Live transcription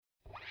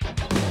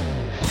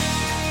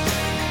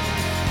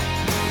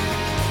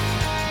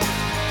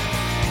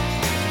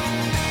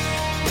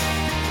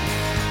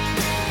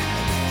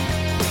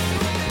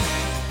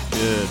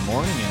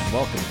morning and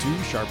welcome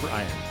to Sharper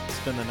Iron.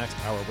 Spend the next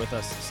hour with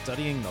us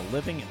studying the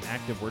living and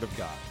active Word of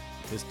God.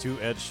 This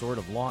two-edged sword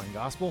of law and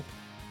gospel,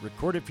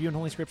 recorded for you in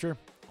Holy Scripture,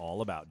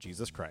 all about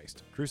Jesus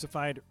Christ,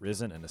 crucified,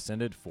 risen, and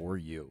ascended for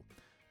you.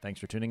 Thanks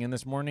for tuning in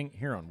this morning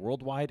here on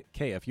Worldwide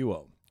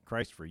KFUO.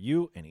 Christ for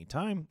you,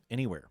 anytime,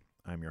 anywhere.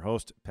 I'm your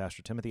host,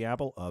 Pastor Timothy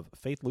Appel of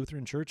Faith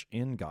Lutheran Church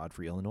in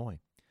Godfrey, Illinois.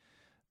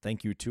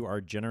 Thank you to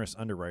our generous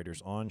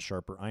underwriters on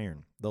Sharper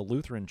Iron, the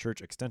Lutheran Church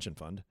Extension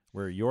Fund,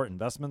 where your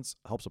investments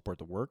help support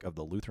the work of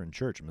the Lutheran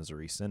Church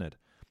Missouri Synod.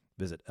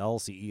 Visit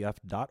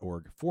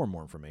lcef.org for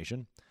more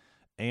information.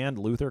 And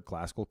Luther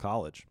Classical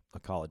College, a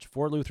college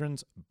for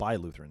Lutherans by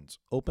Lutherans,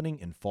 opening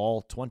in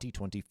fall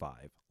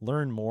 2025.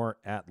 Learn more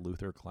at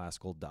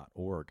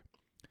lutherclassical.org.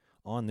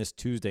 On this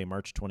Tuesday,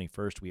 March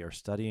 21st, we are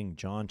studying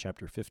John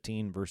chapter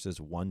 15,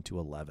 verses 1 to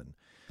 11.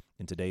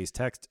 In today's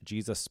text,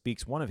 Jesus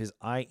speaks one of his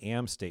I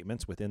am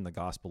statements within the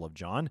Gospel of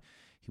John.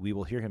 We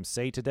will hear him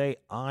say today,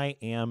 I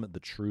am the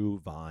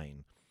true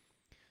vine.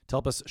 To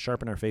help us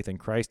sharpen our faith in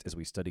Christ as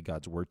we study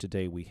God's Word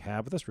today, we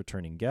have with us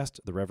returning guest,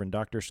 the Reverend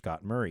Dr.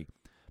 Scott Murray.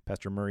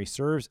 Pastor Murray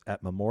serves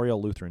at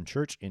Memorial Lutheran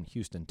Church in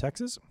Houston,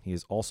 Texas. He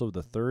is also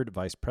the third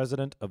vice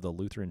president of the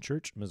Lutheran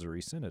Church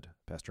Missouri Synod.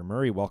 Pastor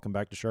Murray, welcome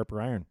back to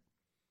Sharper Iron.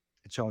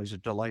 It's always a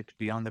delight to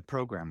be on the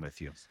program with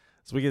you.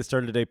 So we get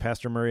started today,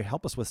 Pastor Murray.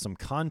 Help us with some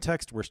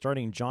context. We're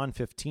starting John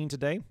 15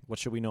 today. What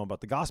should we know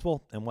about the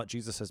gospel and what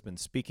Jesus has been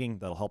speaking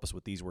that'll help us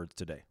with these words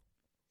today?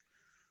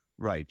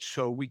 Right.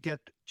 So we get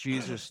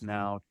Jesus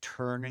now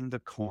turning the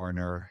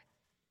corner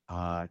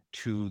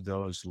to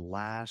those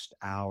last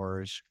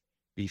hours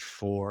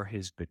before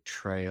his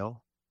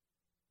betrayal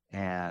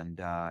and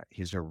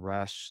his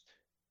arrest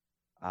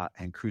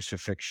and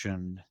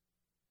crucifixion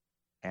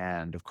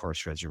and, of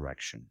course,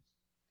 resurrection.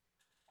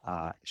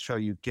 So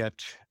you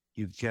get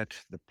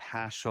the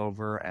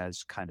Passover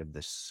as kind of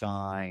the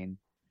sign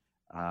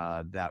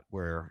that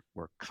we're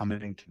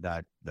coming to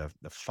that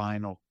the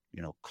final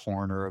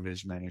corner of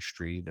his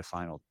ministry, the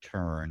final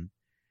turn.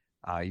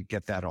 You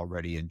get that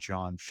already in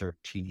John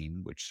 13,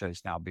 which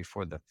says, now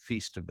before the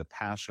feast of the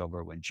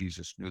Passover, when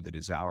Jesus knew that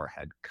his hour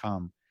had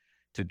come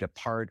to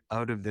depart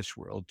out of this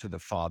world to the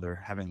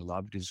Father, having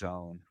loved his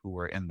own who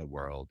were in the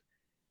world,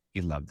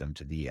 he loved them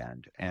to the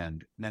end.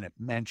 And then it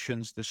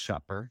mentions the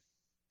supper.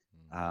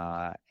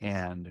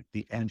 And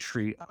the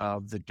entry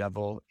of the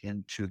devil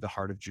into the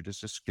heart of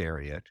Judas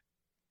Iscariot.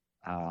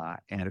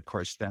 And of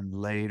course, then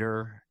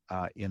later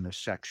in the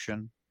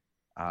section,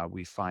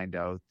 we find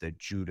out that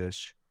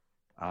Judas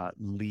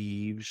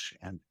leaves.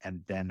 And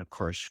then, of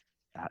course,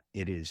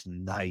 it is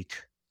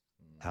night.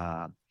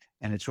 And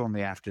it's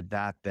only after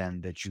that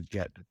then that you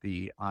get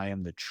the I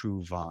am the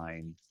true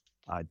vine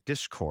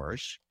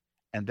discourse.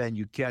 And then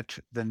you get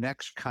the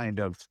next kind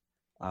of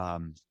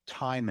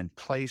time and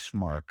place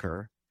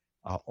marker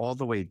all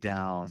the way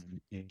down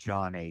in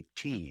John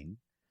 18,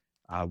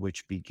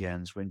 which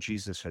begins when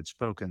Jesus had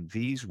spoken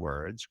these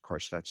words. Of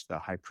course, that's the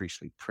high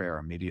priestly prayer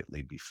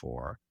immediately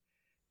before.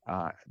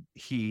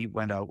 He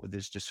went out with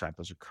his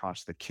disciples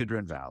across the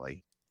Kidron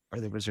Valley, where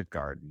there was a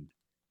garden,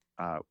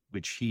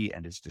 which he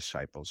and his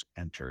disciples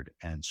entered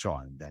and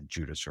saw. And then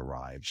Judas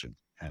arrives,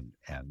 and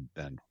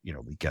then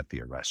we get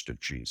the arrest of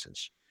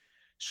Jesus.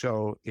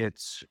 So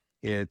it's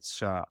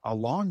a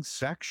long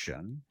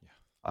section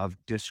of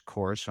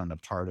discourse on the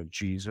part of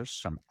Jesus,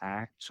 some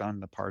acts on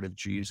the part of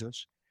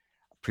Jesus,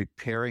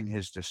 preparing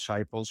his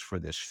disciples for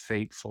this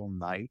fateful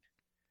night,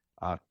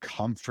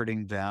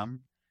 comforting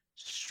them,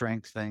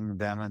 strengthening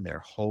them in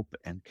their hope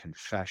and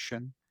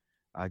confession,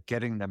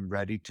 getting them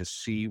ready to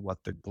see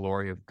what the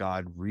glory of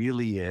God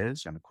really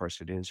is. And of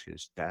course, it is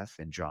his death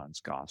in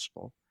John's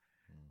gospel.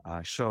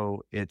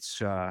 So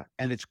it's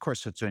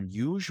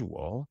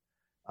unusual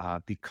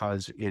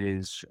because it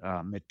is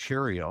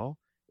material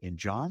in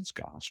John's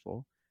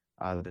gospel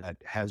that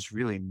has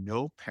really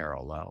no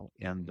parallel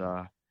in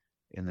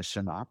the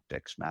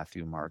synoptics,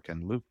 Matthew, Mark,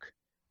 and Luke.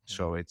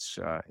 So it's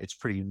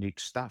pretty unique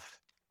stuff.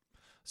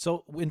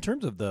 So in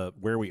terms of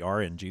where we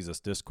are in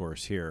Jesus'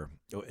 discourse here,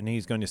 and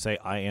he's going to say,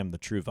 I am the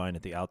true vine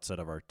at the outset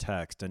of our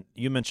text. And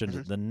you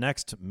mentioned the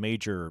next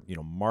major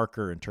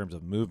marker in terms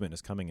of movement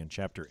is coming in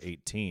chapter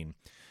 18.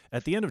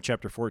 At the end of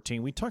chapter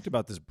 14, we talked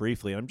about this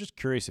briefly, and I'm just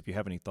curious if you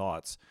have any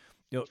thoughts.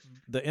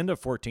 The end of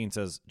 14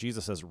 says,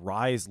 Jesus says,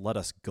 rise, let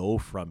us go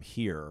from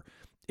here.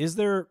 Is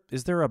there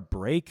a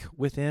break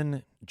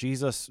within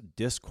Jesus'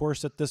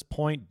 discourse at this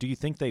point? Do you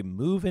think they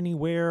move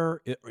anywhere?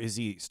 Is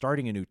he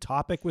starting a new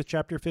topic with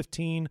chapter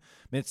 15? I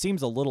mean, it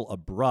seems a little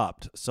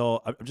abrupt.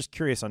 So I'm just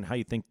curious on how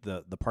you think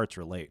the parts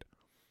relate.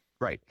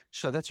 Right.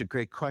 So that's a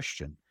great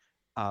question.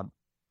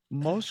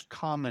 Most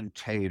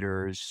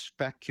commentators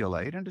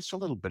speculate, and it's a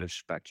little bit of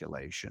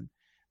speculation,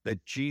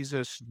 that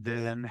Jesus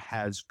then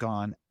has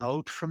gone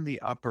out from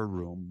the upper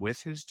room with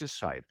his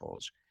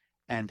disciples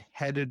and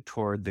headed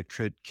toward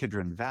the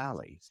Kidron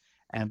Valley,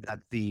 and that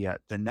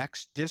the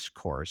next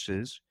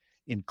discourses,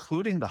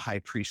 including the high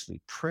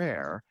priestly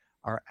prayer,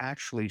 are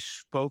actually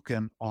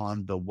spoken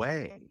on the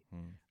way.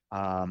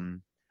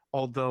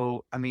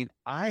 Although, I mean,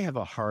 I have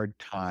a hard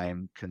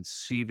time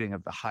conceiving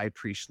of the high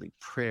priestly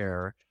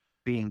prayer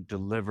being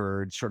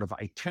delivered sort of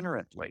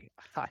itinerantly,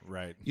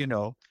 Right. you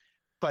know,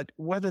 but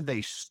whether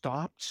they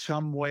stopped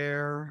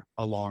somewhere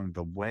along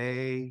the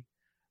way,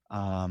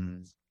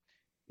 um,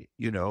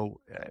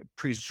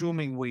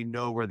 presuming we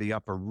know where the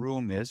upper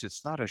room is,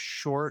 it's not a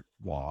short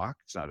walk.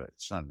 It's not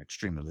an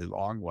extremely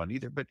long one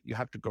either, but you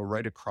have to go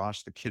right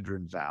across the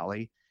Kidron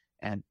Valley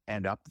and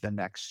up the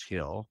next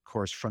hill. Of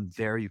course, from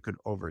there you could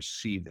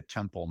oversee the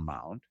Temple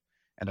Mount.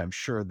 And I'm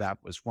sure that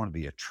was one of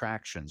the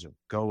attractions of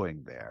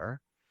going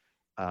there.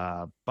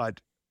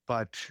 But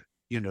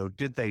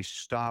did they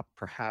stop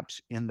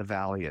perhaps in the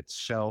valley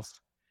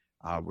itself,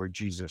 where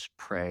Jesus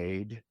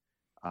prayed,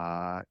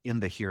 in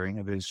the hearing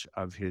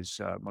of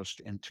his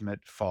most intimate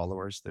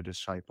followers, the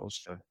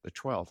disciples, the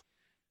 12?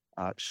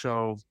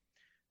 So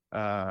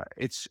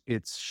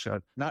it's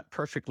not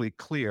perfectly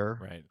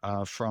clear,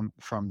 Right.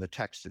 from the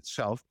text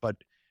itself, but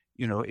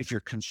if you're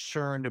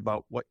concerned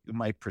about what you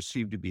might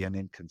perceive to be an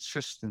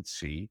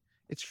inconsistency,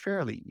 it's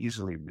fairly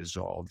easily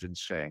resolved in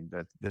saying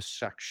that this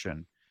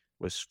section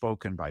was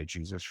spoken by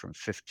Jesus from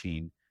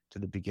 15 to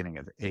the beginning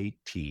of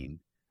 18,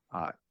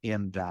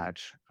 in that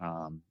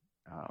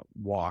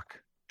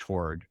walk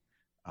toward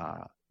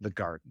the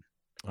garden.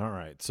 All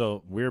right.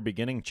 So we're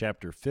beginning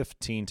chapter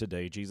 15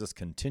 today. Jesus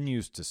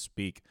continues to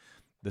speak.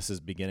 This is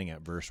beginning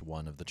at verse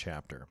 1 of the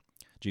chapter.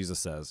 Jesus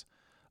says,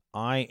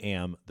 I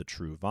am the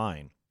true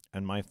vine,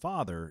 and my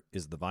Father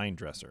is the vine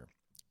dresser.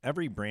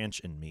 Every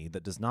branch in me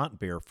that does not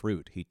bear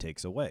fruit, he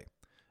takes away,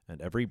 and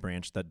every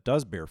branch that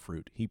does bear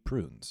fruit, he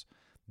prunes,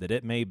 that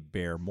it may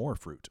bear more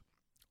fruit.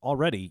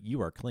 Already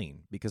you are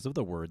clean, because of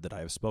the word that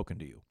I have spoken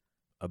to you.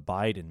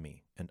 Abide in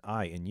me, and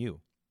I in you.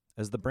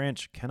 As the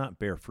branch cannot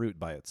bear fruit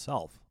by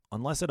itself,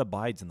 unless it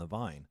abides in the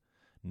vine,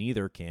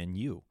 neither can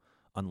you,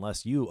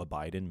 unless you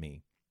abide in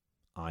me.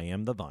 I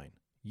am the vine,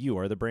 you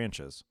are the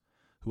branches.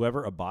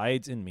 Whoever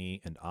abides in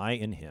me and I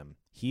in him,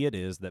 he it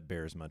is that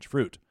bears much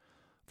fruit.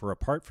 For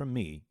apart from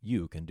me,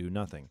 you can do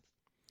nothing.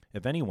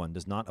 If anyone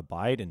does not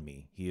abide in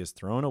me, he is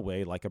thrown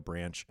away like a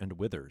branch and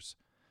withers.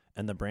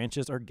 And the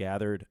branches are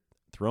gathered,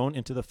 thrown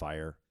into the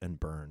fire, and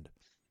burned.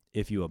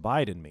 If you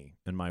abide in me,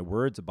 and my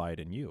words abide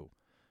in you,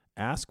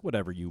 ask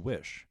whatever you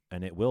wish,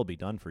 and it will be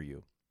done for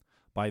you.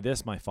 By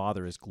this my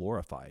Father is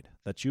glorified,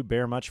 that you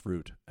bear much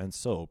fruit, and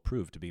so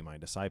prove to be my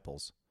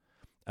disciples.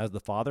 As the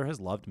Father has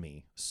loved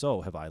me,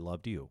 so have I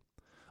loved you.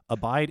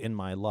 Abide in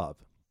my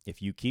love.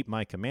 If you keep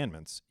my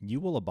commandments, you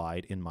will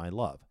abide in my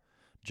love,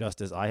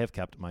 just as I have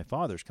kept my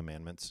Father's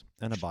commandments,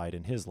 and abide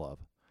in his love.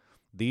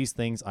 These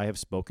things I have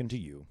spoken to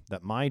you,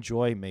 that my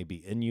joy may be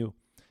in you,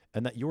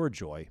 and that your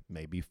joy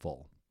may be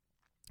full.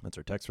 That's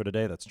our text for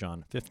today. That's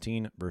John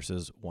 15,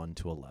 verses 1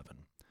 to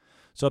 11.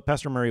 So,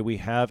 Pastor Murray, we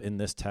have in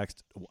this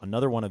text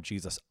another one of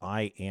Jesus'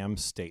 I am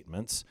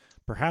statements,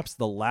 perhaps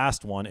the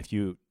last one,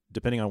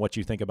 depending on what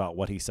you think about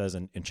what he says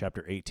in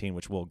chapter 18,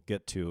 which we'll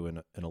get to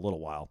in a little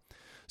while.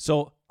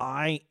 So,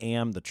 I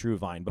am the true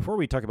vine. Before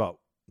we talk about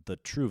the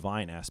true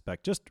vine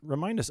aspect, just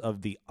remind us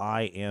of the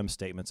I am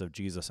statements of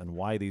Jesus and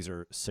why these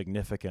are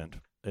significant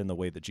in the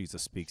way that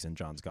Jesus speaks in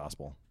John's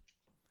gospel.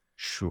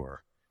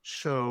 Sure.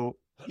 So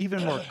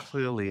even more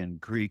clearly in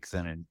Greek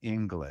than in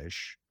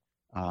English,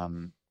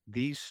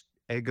 these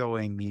ego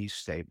eimi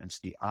statements,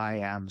 the I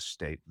am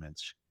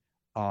statements,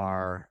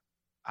 are,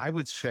 I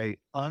would say,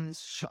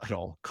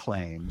 unsubtle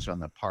claims on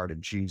the part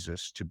of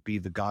Jesus to be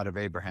the God of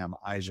Abraham,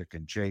 Isaac,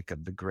 and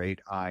Jacob, the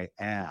great I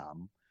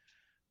am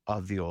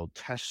of the Old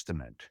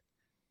Testament.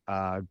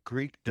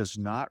 Greek does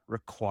not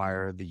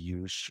require the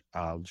use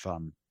of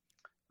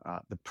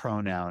the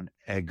pronoun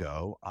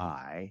ego,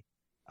 I,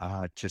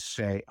 to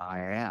say I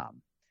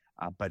am.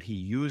 But he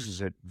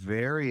uses it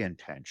very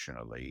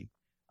intentionally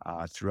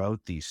throughout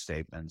these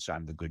statements.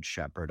 I'm the good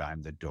shepherd,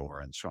 I'm the door,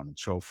 and so on and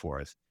so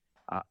forth,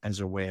 as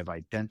a way of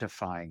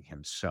identifying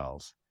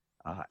himself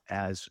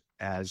as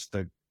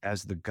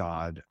the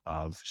God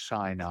of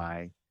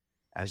Sinai,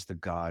 as the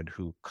God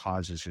who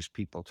causes his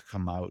people to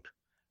come out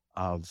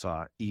of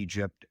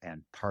Egypt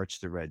and parts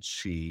the Red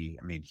Sea.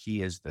 I mean,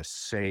 he is the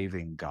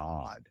saving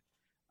God.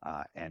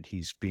 And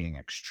he's being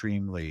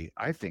extremely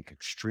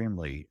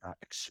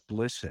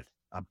explicit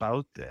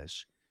about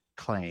this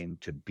claim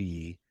to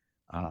be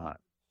the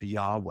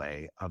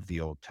Yahweh of the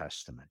Old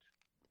Testament.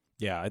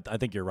 Yeah, I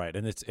think you're right,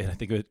 and I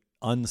think it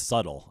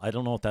unsubtle. I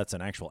don't know if that's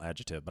an actual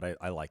adjective, but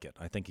I like it.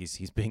 I think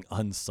he's being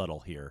unsubtle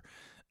here.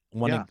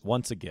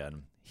 Once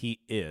again, he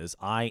is,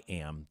 I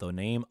am, the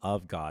name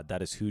of God.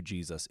 That is who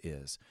Jesus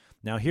is.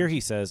 Now here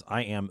he says,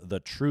 I am the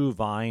true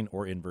vine,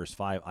 or in verse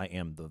 5, I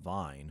am the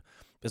vine.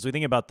 As we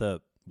think about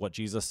what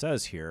Jesus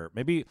says here,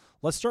 maybe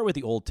let's start with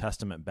the Old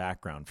Testament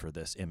background for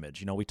this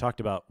image. We talked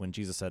about when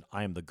Jesus said,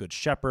 I am the good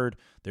shepherd.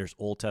 There's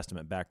Old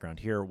Testament background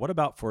here. What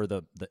about for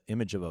the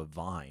image of a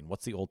vine?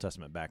 What's the Old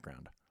Testament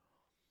background?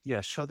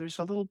 Yeah, so there's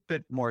a little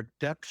bit more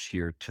depth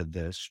here to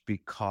this,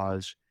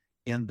 because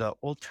in the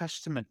Old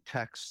Testament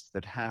texts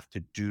that have to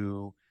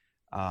do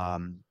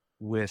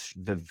with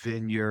the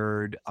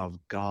vineyard of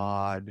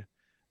God,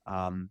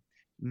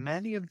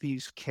 many of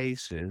these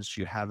cases,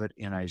 you have it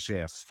in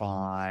Isaiah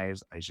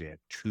 5, Isaiah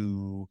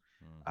 2,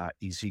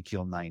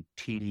 Ezekiel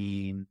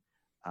 19.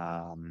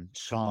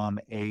 Psalm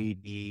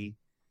 80,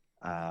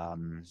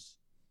 um,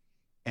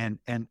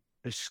 and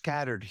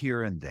scattered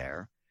here and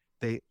there.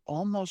 They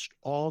almost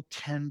all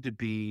tend to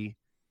be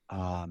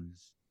um,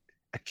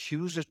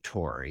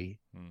 accusatory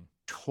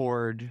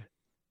toward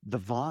the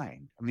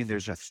vine. I mean,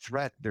 there's a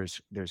threat.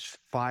 There's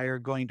fire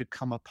going to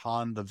come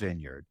upon the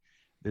vineyard.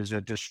 There's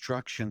a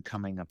destruction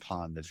coming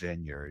upon the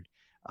vineyard.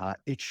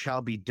 It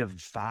shall be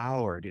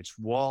devoured. Its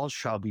walls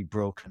shall be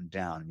broken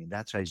down. I mean,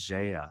 that's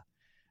Isaiah.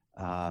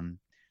 Um,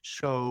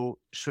 so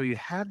you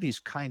have these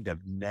kind of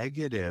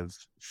negative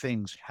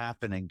things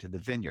happening to the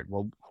vineyard.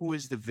 Well, who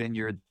is the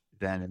vineyard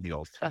then in the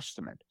Old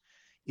Testament?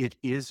 It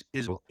is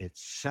Israel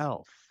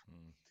itself.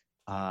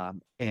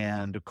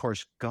 And of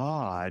course,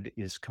 God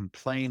is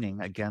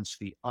complaining against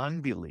the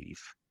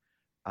unbelief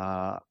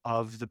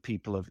of the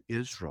people of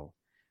Israel.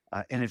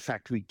 And in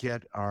fact, we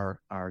get our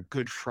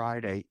Good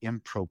Friday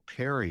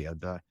improperia,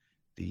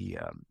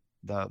 the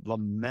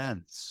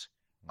laments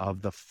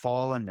of the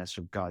fallenness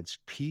of God's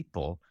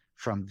people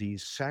from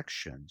these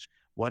sections.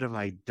 What have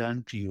I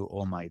done to you,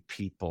 O my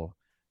people?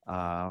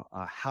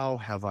 How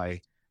have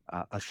I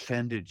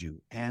offended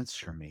you?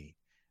 Answer me.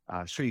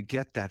 So you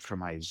get that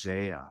from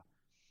Isaiah.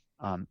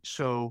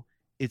 So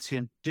it's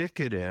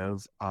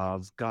indicative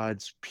of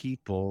God's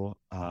people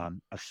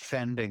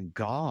offending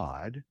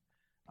God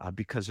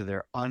because of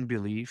their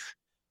unbelief,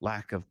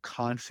 lack of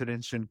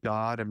confidence in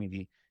God. I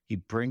mean, he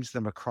brings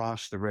them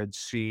across the Red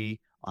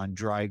Sea on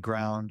dry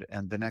ground,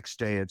 and the next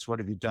day it's, what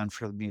have you done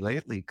for me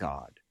lately,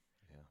 God?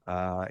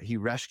 He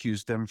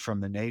rescues them from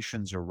the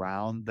nations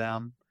around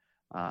them,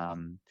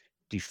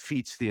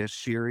 defeats the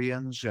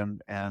Assyrians,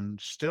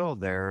 and still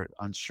they're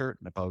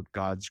uncertain about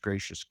God's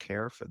gracious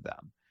care for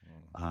them.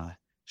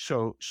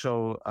 So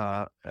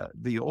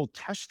the Old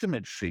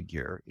Testament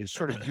figure is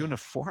sort of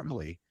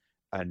uniformly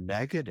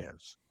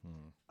negative.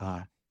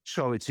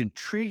 So it's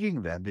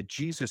intriguing then that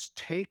Jesus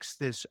takes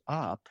this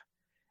up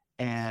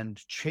and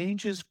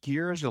changes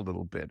gears a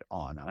little bit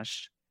on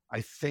us.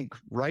 I think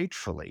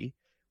rightfully,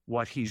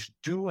 what he's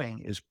doing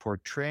is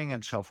portraying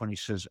himself when he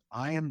says,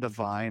 I am the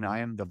vine,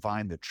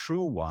 the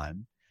true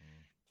one,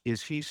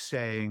 is he's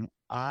saying,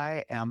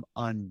 I am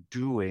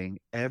undoing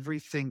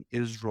everything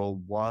Israel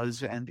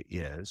was and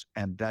is,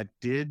 and that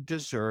did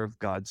deserve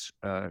God's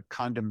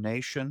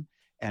condemnation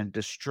and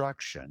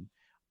destruction.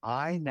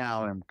 I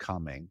now am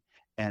coming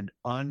and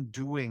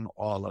undoing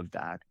all of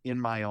that in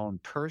my own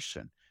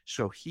person.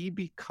 So he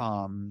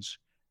becomes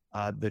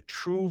the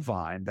true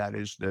vine, that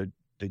is the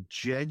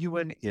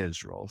genuine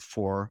Israel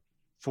for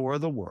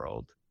the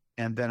world.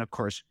 And then, of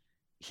course,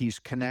 he's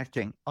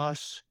connecting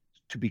us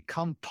to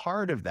become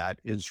part of that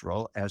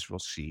Israel, as we'll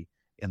see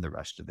in the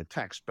rest of the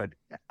text. But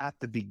at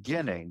the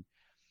beginning,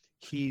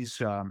 he's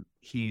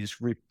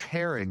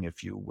repairing,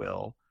 if you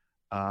will,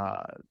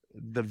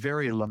 the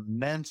very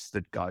laments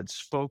that God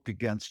spoke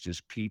against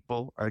his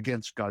people, or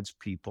against God's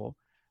people,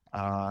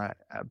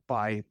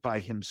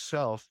 by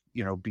himself,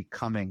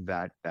 becoming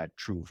that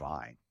true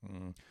vine.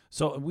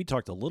 So we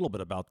talked a little bit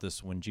about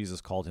this when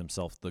Jesus called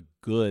himself the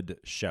good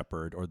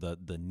shepherd, or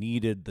the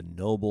needed, the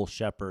noble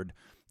shepherd,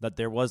 that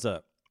there was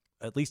at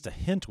least a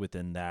hint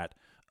within that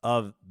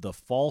of the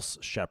false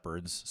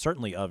shepherds,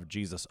 certainly of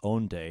Jesus'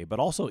 own day, but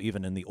also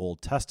even in the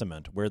Old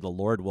Testament, where the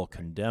Lord will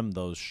condemn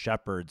those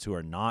shepherds who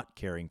are not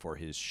caring for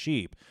his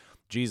sheep.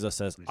 Jesus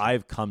says,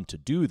 I've come to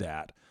do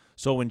that.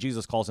 So when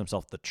Jesus calls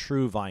himself the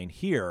true vine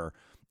here,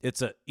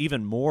 it's a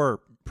even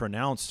more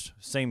pronounced,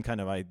 same kind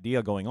of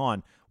idea going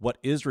on. What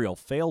Israel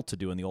failed to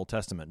do in the Old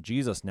Testament,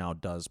 Jesus now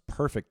does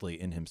perfectly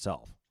in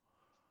himself.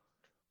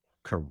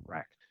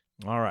 Correct.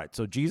 All right,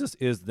 so Jesus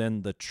is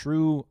then the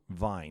true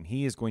vine.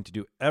 He is going to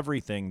do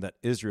everything that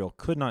Israel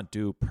could not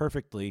do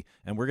perfectly,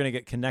 and we're going to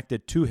get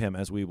connected to him,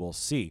 as we will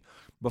see.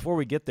 Before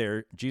we get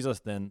there, Jesus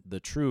then the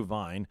true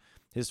vine.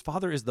 His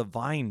father is the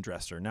vine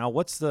dresser. Now,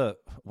 what's the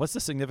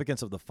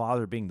significance of the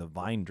father being the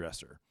vine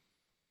dresser?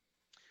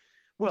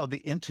 Well, the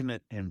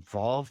intimate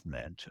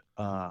involvement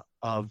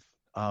of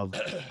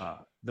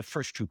the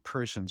first two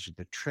persons of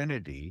the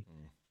Trinity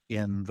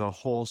in the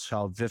whole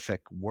salvific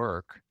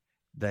work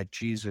that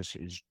Jesus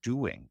is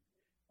doing.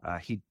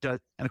 He does,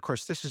 and of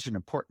course, this is an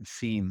important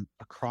theme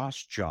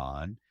across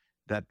John,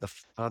 that the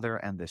Father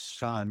and the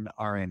Son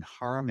are in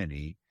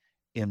harmony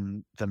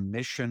in the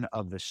mission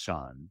of the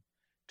Son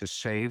to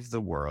save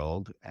the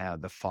world.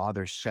 The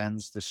Father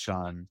sends the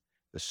Son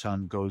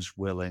goes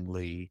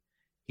willingly.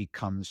 He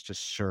comes to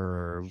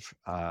serve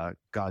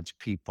God's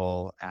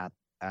people at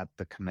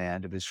the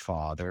command of his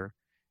Father.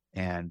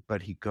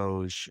 But he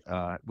goes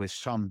with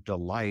some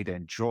delight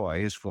and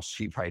joy, as we'll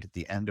see right at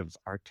the end of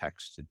our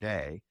text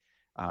today,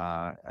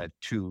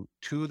 to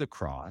the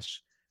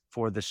cross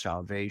for the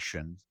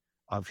salvation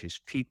of his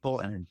people,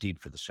 and indeed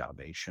for the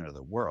salvation of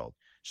the world.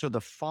 So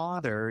the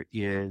Father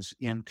is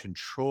in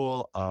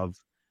control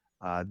of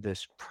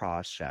this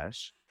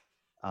process.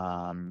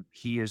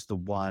 He is the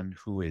one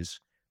who is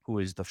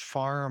the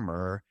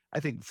farmer. I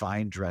think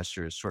vine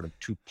dresser is sort of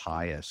too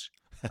pious.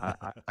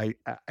 I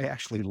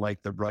actually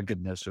like the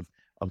ruggedness of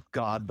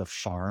God the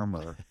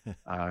farmer.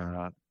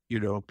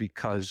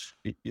 because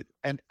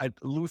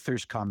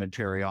Luther's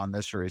commentary on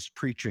this, or his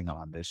preaching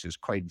on this, is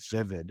quite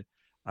vivid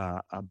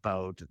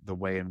about the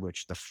way in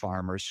which the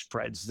farmer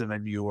spreads the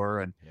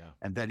manure,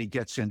 and then he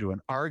gets into an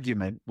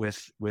argument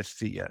with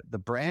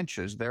the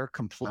branches. They're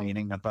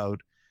complaining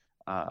about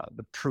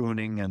the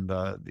pruning and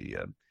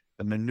the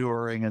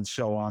manuring and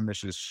so on.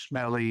 This is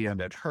smelly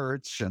and it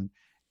hurts,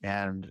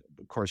 and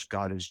of course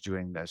God is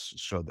doing this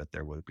so that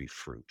there will be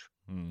fruit.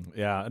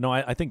 Yeah, no,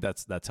 I think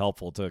that's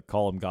helpful to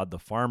call him God the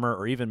farmer,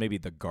 or even maybe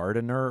the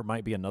gardener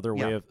might be another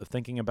way of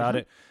thinking about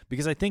it.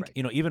 Because I think,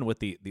 even with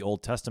the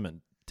Old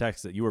Testament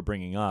text that you were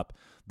bringing up,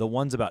 the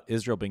ones about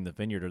Israel being the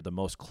vineyard are the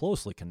most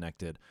closely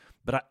connected.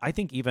 But I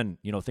think even,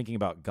 thinking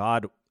about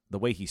God, the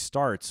way he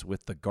starts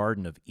with the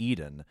Garden of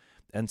Eden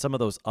and some of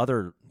those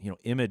other,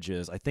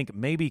 images, I think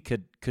maybe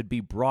could be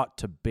brought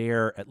to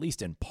bear, at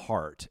least in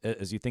part,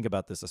 as you think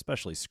about this,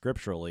 especially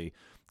scripturally,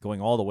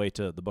 going all the way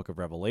to the book of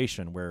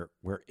Revelation, where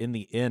in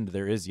the end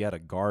there is yet a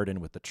garden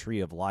with the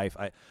tree of life.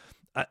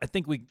 I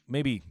think we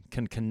maybe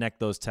can connect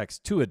those texts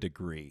to a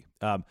degree.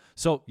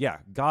 So yeah,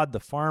 God the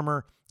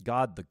farmer,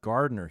 God the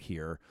gardener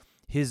here.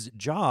 His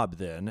job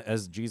then,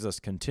 as Jesus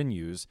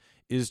continues,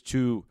 is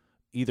to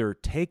either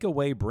take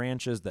away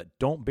branches that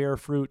don't bear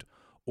fruit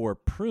or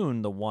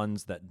prune the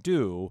ones that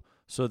do,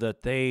 so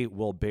that they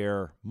will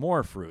bear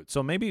more fruit.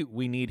 So maybe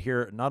we need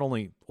here not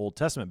only Old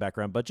Testament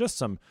background, but just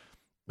some.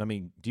 I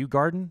mean, do you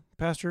garden,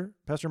 Pastor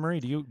Murray?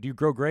 Do you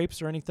grow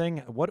grapes or anything?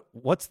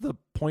 What's the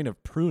point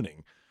of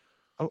pruning?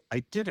 Oh,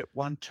 I did it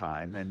one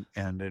time,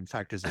 and in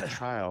fact, as a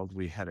child,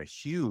 we had a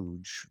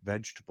huge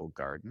vegetable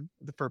garden.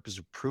 The purpose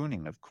of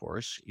pruning, of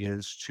course,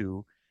 is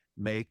to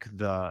make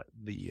the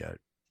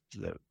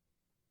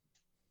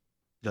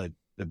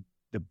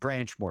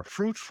branch more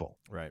fruitful.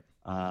 Right.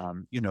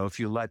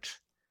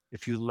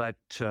 If you let,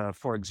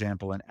 for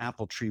example, an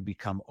apple tree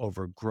become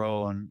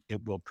overgrown,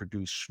 it will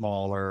produce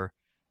smaller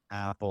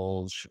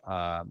apples.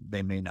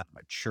 They may not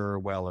mature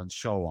well, and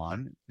so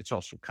on. It's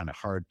also kind of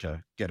hard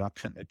to get up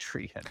in the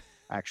tree and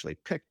actually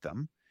pick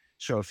them.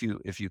 So if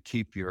you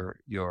keep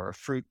your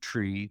fruit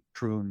tree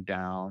pruned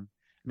down,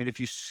 I mean, if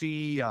you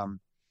see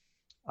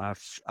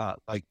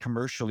like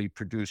commercially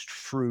produced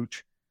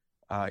fruit,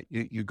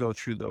 you go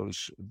through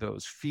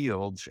those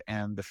fields,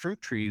 and the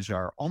fruit trees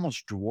are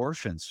almost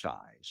dwarf in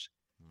size,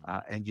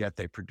 and yet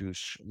they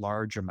produce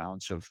large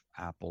amounts of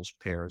apples,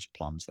 pears,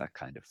 plums, that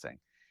kind of thing.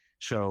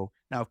 So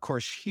now, of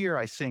course, here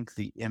I think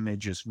the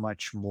image is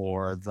much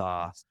more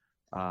the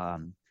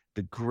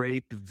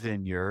grape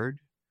vineyard,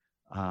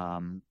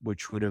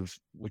 which would have,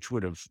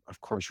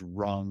 of course,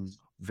 rung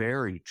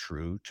very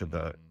true to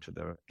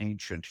the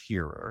ancient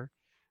hearer.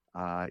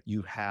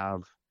 You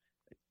have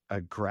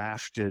a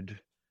grafted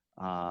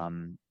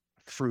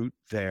fruit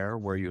there,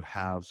 where you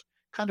have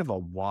kind of a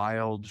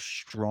wild,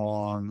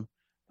 strong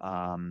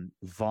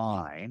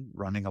vine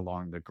running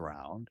along the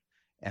ground,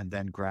 and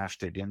then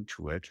grafted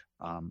into it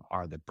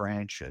are the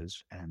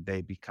branches, and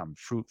they become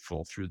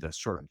fruitful through the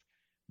sort of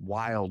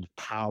wild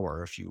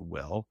power, if you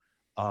will,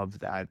 of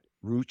that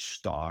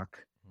rootstock.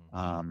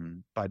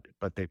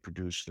 But they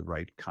produce the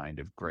right kind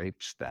of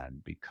grapes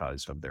then,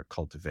 because of their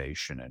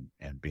cultivation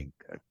and being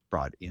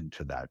brought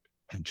into that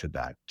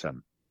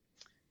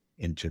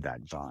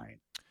vine.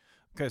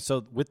 Okay,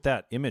 so with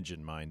that image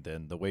in mind,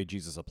 then, the way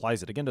Jesus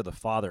applies it again to the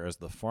Father as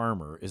the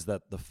farmer is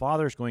that the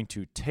Father is going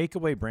to take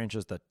away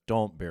branches that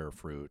don't bear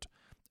fruit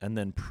and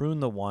then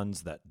prune the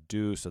ones that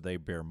do, so they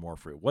bear more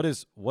fruit. What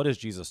is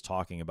Jesus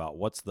talking about?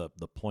 What's the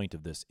point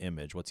of this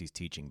image? What's he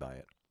teaching by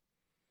it?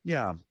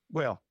 Yeah,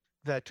 well,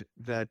 that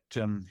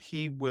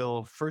he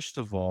will first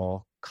of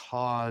all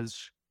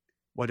cause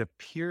what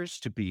appears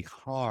to be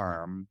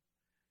harm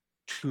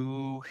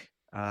to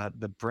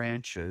the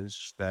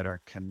branches that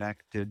are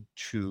connected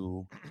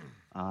to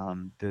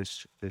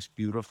this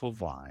beautiful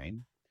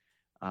vine,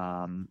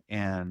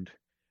 and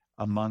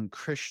among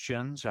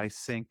Christians, I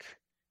think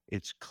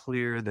it's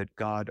clear that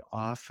God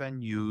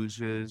often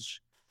uses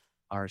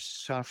our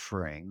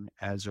suffering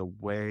as a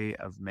way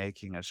of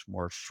making us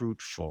more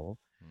fruitful.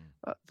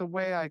 The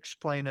way I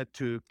explain it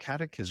to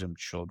catechism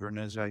children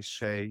is, I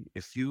say,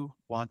 if you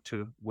want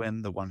to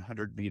win the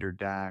 100-meter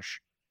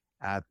dash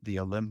at the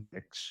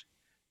Olympics,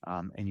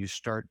 and you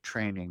start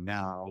training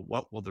now,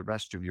 what will the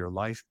rest of your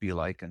life be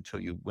like until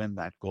you win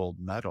that gold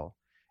medal?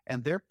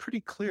 And they're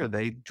pretty clear.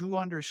 They do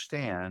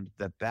understand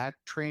that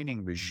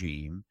training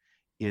regime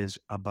is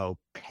about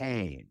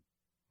pain.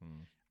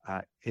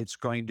 It's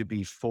going to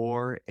be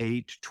 4,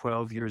 8,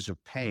 12 years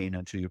of pain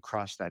until you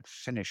cross that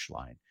finish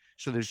line.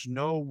 So there's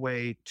no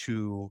way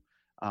to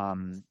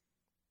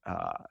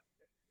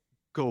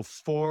go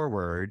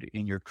forward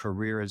in your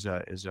career as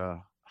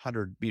a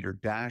 100-meter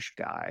dash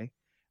guy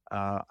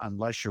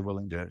unless you're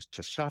willing to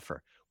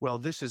suffer. Well,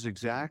 this is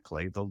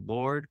exactly, the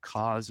Lord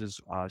causes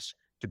us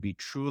to be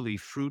truly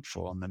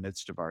fruitful in the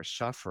midst of our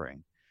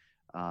suffering.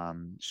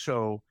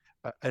 So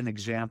an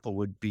example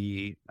would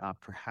be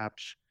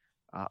perhaps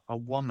a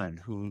woman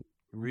who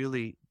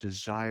really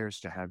desires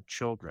to have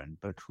children,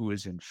 but who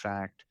is in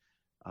fact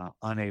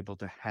unable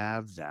to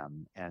have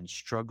them and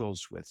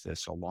struggles with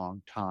this a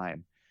long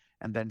time.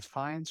 and then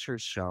finds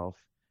herself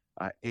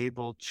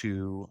able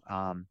to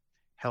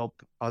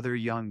help other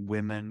young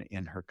women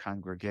in her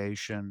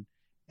congregation.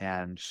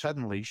 And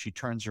suddenly she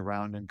turns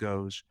around and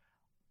goes,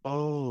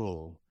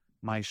 "Oh,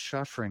 my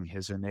suffering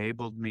has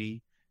enabled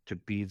me to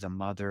be the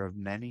mother of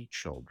many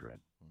children."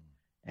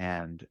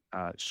 And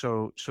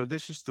so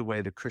this is the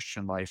way the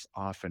Christian life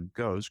often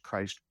goes.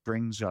 Christ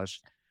brings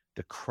us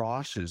the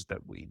crosses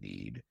that we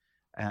need.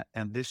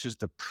 And this is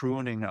the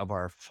pruning of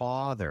our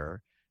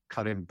Father,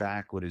 cutting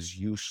back what is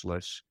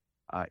useless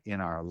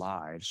in our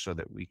lives so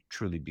that we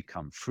truly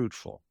become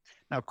fruitful.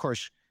 Now, of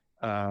course,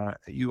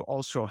 you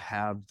also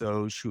have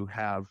those who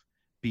have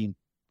been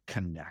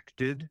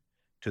connected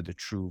to the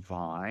true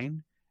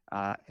vine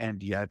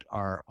and yet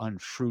are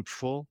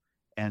unfruitful,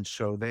 and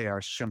so they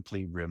are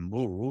simply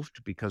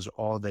removed because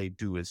all they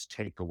do is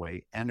take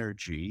away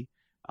energy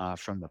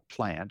from the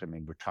plant. I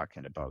mean, we're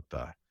talking about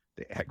the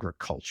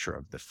agriculture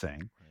of the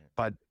thing,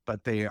 but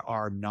they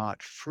are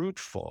not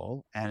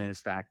fruitful, and in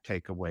fact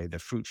take away the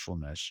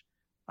fruitfulness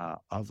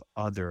of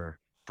other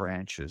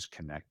branches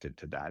connected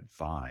to that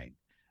vine.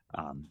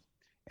 Um,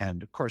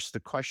 and of course, the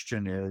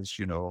question is,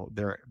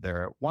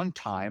 they're at one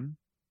time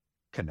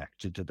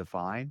connected to the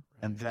vine,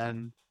 and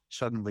then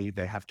suddenly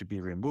they have to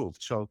be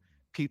removed. So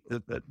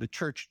the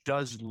church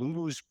does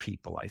lose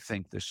people. I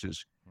think this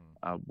is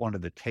one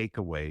of the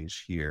takeaways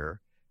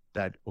here,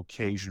 that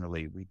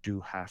occasionally we do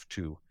have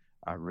to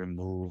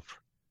remove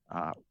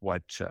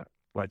what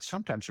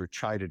sometimes we're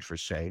chided for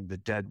saying, the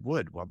dead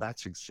wood. Well,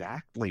 that's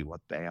exactly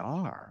what they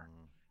are.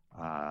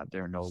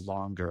 They're no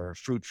longer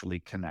fruitfully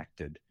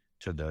connected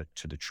to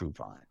the true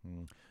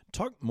vine.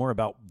 Talk more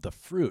about the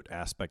fruit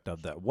aspect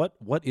of that.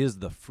 What is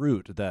the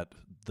fruit that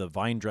the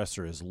vine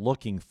dresser is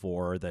looking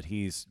for, that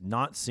he's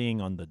not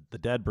seeing on the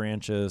dead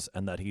branches,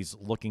 and that he's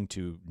looking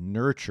to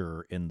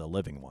nurture in the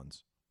living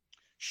ones?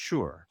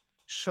 Sure.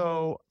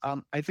 So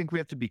I think we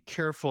have to be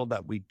careful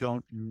that we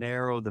don't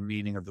narrow the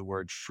meaning of the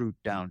word fruit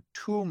down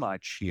too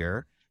much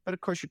here. But of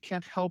course, you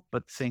can't help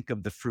but think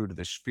of the fruit of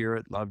the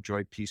Spirit: love,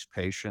 joy, peace,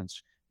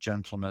 patience,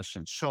 gentleness,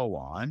 and so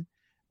on.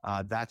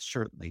 That's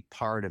certainly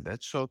part of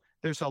it. So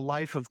there's a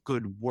life of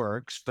good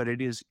works, but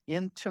it is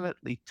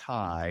intimately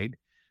tied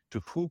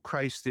to who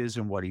Christ is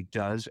and what he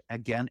does.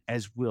 Again,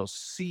 as we'll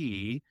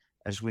see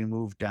as we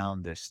move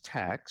down this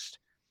text.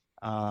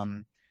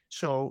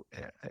 So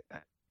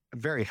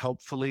very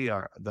helpfully,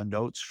 the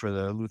notes for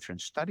the Lutheran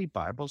Study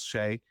Bible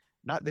say,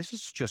 not this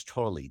is just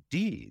holy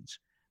deeds,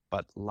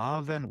 but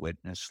love and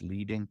witness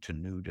leading to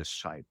new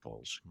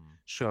disciples.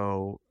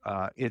 So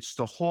it's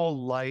the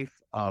whole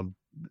life of,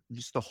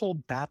 it's the whole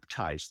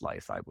baptized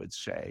life, I would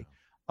say,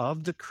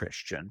 of the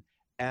Christian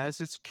as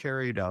it's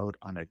carried out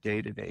on a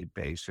day-to-day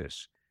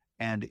basis,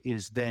 and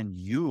is then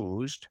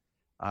used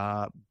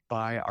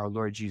by our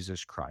Lord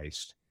Jesus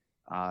Christ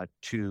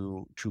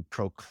to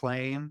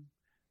proclaim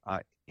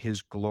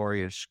his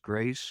glorious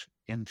grace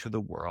into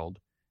the world,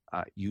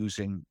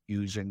 using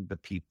the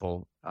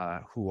people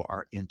who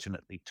are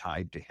intimately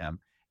tied to him.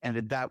 And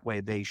in that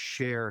way, they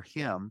share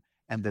him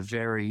and the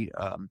very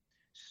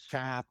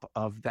sap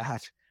of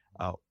that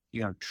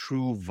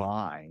true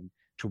vine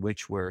to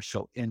which we're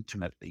so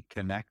intimately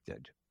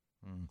connected.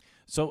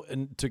 So,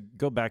 and to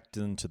go back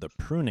into the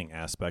pruning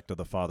aspect of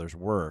the Father's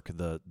work,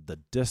 the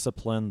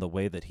discipline, the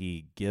way that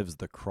he gives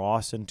the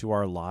cross into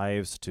our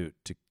lives to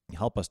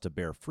help us to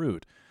bear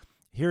fruit,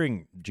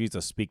 hearing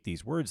Jesus speak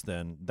these words,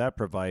 then that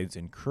provides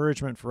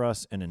encouragement for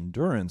us and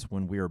endurance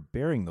when we are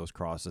bearing those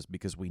crosses,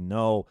 because we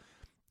know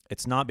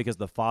it's not because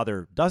the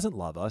Father doesn't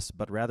love us,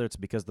 but rather it's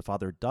because the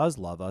Father does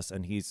love us,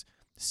 and he's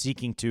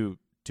seeking to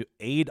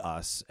aid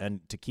us and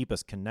to keep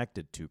us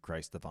connected to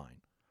Christ the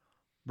vine.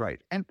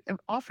 Right. And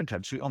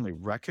oftentimes we only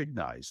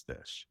recognize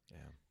this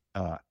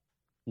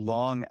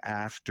long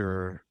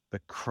after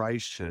the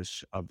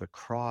crisis of the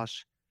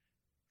cross,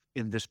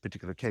 in this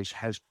particular case,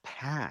 has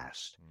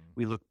passed.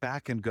 We look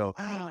back and go,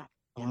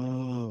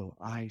 oh,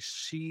 I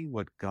see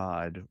what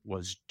God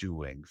was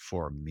doing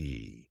for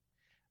me.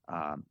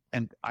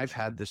 And I've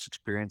had this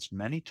experience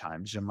many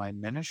times in my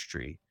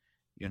ministry.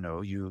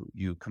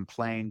 You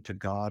complain to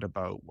God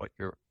about what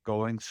you're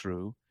going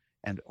through,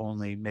 and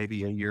only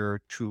maybe a year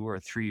or 2 or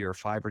 3 or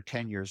 5 or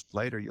 10 years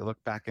later, you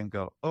look back and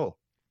go, oh,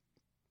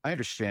 I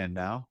understand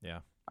now.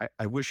 Yeah.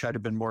 I wish I'd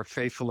have been more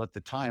faithful at the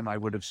time. I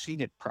would have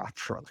seen it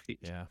properly.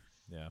 Yeah.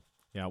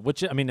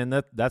 Which, I mean,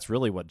 and that's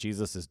really what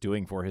Jesus is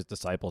doing for his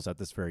disciples at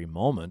this very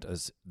moment,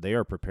 as they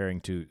are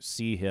preparing to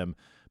see him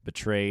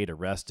betrayed,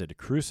 arrested,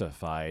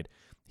 crucified.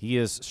 He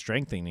is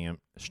strengthening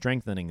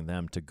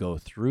them to go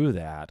through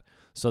that,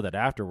 so that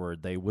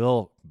afterward they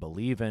will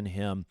believe in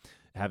him,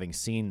 having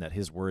seen that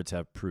his words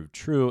have proved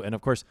true. And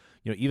of course,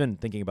 even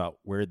thinking about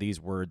where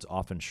these words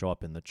often show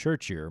up in the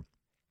church year,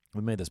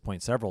 we made this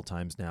point several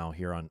times now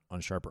here on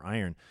Sharper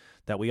Iron,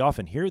 that we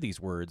often hear these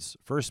words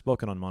first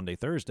spoken on Maundy,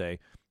 Thursday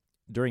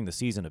during the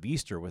season of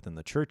Easter within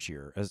the church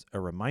year, as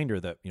a reminder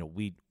that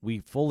we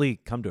fully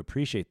come to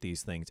appreciate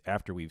these things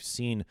after we've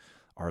seen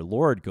our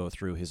Lord go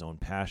through his own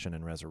passion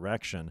and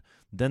resurrection,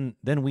 then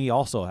we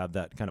also have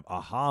that kind of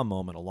aha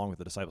moment along with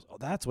the disciples. Oh,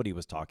 that's what he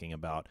was talking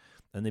about.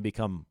 And they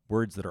become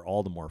words that are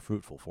all the more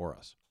fruitful for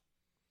us.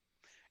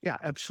 Yeah,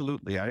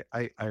 absolutely.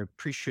 I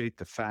appreciate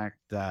the fact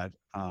that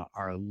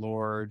our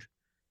Lord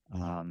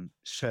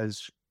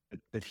says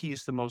that he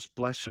is the most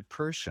blessed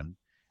person,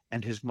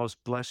 and his most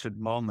blessed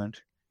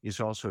moment is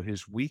also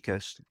his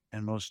weakest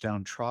and most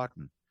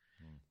downtrodden.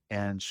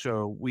 And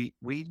so we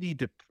need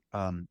to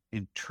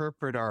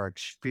interpret our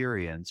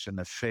experience in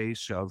the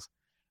face of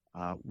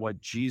what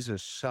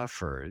Jesus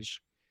suffers,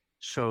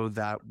 so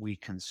that we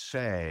can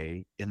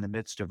say in the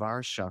midst of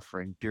our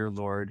suffering, "Dear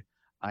Lord,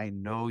 I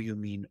know you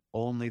mean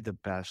only the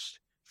best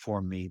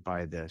for me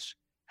by this.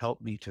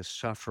 Help me to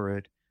suffer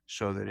it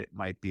so that it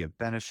might be a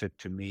benefit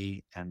to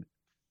me and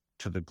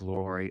to the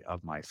glory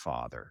of my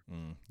Father."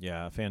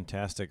 Yeah, a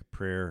fantastic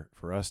prayer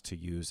for us to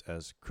use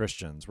as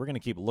Christians. We're going to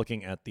keep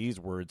looking at these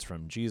words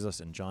from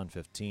Jesus in John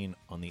 15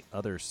 on the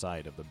other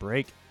side of the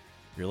break.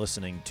 You're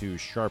listening to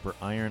Sharper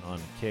Iron on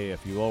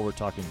KFUO. We're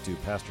talking to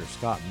Pastor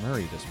Scott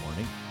Murray this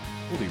morning.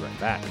 We'll be right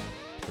back.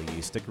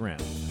 Please stick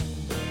around.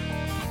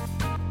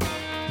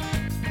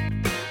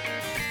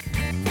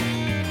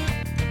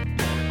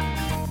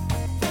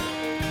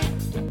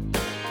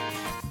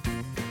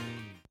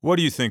 What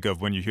do you think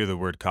of when you hear the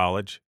word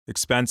college?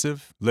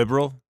 Expensive?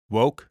 Liberal?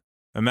 Woke?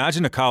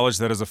 Imagine a college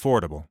that is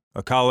affordable,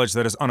 a college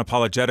that is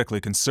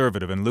unapologetically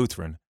conservative and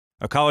Lutheran,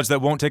 a college that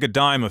won't take a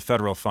dime of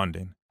federal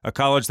funding, a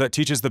college that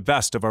teaches the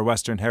best of our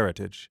Western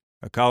heritage,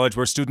 a college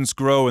where students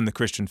grow in the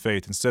Christian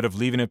faith instead of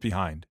leaving it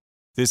behind.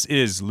 This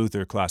is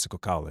Luther Classical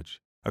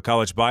College, a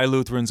college by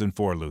Lutherans and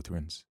for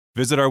Lutherans.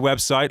 Visit our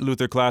website,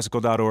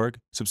 lutherclassical.org,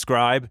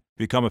 subscribe,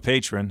 become a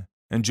patron,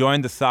 and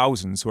join the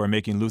thousands who are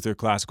making Luther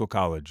Classical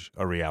College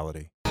a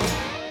reality.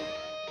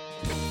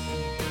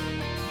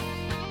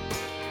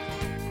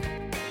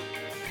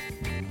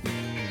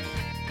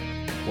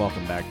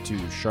 Welcome back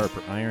to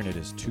Sharper Iron. It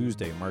is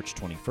Tuesday, March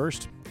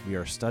 21st. We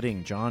are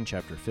studying John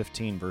chapter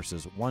 15,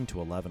 verses 1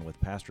 to 11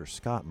 with Pastor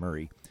Scott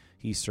Murray.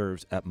 He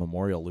serves at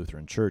Memorial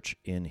Lutheran Church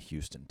in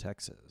Houston,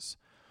 Texas.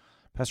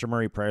 Pastor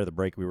Murray, prior to the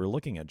break, we were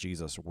looking at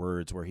Jesus'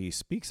 words where he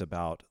speaks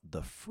about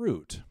the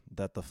fruit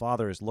that the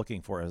Father is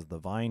looking for as the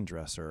vine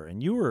dresser.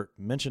 And you were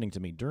mentioning to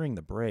me during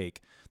the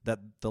break that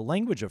the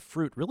language of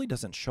fruit really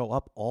doesn't show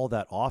up all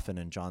that often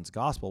in John's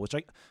gospel, which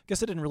I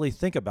guess I didn't really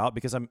think about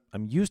because I'm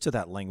used to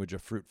that language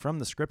of fruit from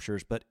the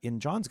scriptures. But in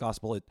John's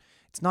gospel,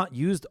 it's not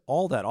used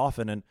all that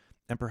often. And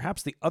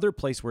perhaps the other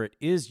place where it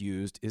is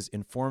used is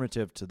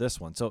informative to this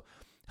one. So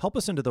help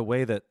us into the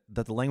way that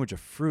the language of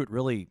fruit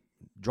really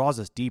draws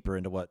us deeper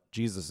into what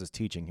Jesus is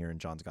teaching here in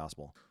John's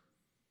gospel.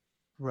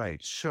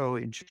 Right. So,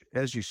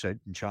 as you said,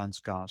 in John's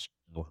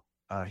gospel,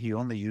 he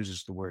only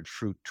uses the word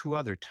fruit two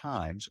other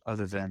times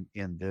other than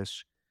in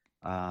this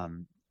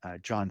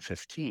John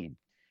 15.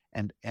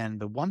 And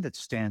the one that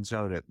stands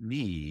out at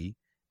me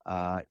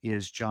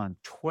is John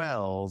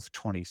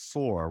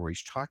 12:24, where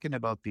he's talking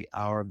about the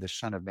hour of the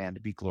Son of Man to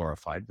be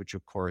glorified, which,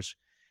 of course,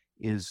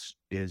 is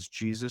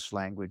Jesus'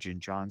 language in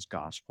John's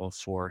gospel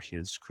for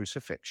his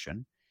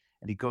crucifixion.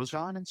 And he goes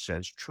on and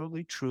says,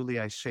 "Truly, truly,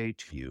 I say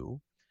to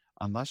you,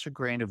 unless a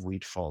grain of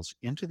wheat falls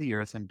into the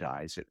earth and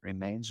dies, it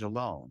remains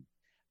alone.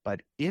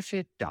 But if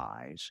it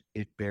dies,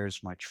 it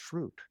bears much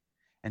fruit."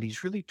 And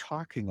he's really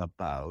talking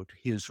about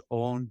his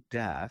own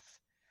death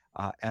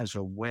as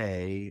a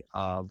way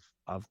of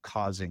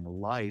causing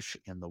life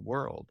in the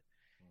world.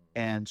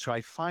 And so I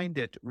find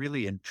it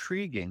really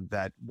intriguing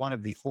that one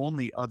of the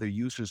only other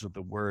uses of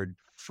the word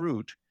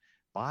fruit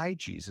by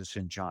Jesus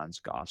in John's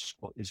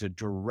gospel is a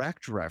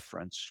direct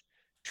reference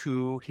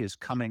to his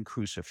coming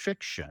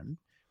crucifixion,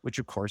 which,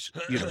 of course,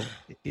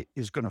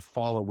 is going to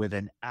follow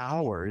within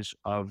hours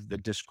of the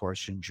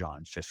discourse in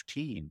John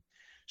 15.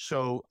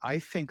 So I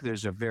think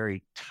there's a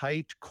very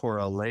tight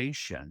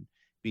correlation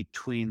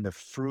between the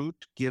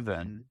fruit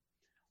given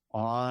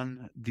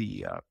on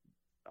the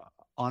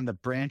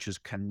branches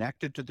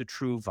connected to the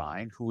true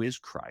vine, who is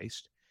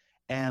Christ,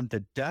 and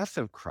the death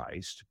of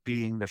Christ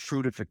being the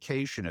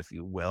fruitification, if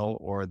you will,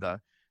 or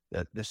the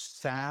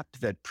sap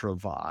that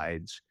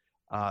provides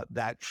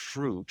that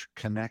fruit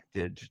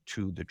connected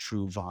to the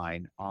true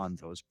vine on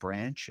those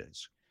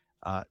branches.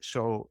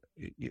 So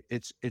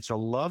it's a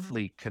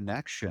lovely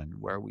connection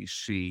where we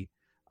see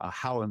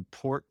how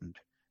important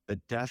the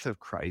death of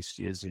Christ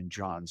is in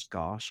John's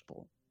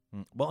gospel.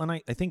 Well, and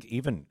I think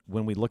even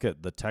when we look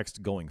at the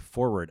text going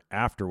forward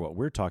after what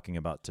we're talking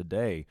about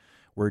today,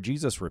 where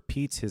Jesus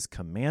repeats his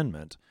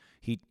commandment,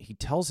 he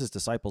tells his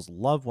disciples,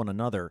 love one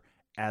another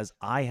as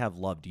I have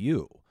loved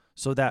you.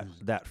 So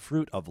that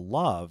fruit of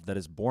love that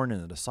is born in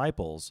the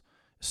disciples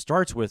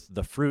starts with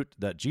the fruit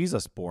that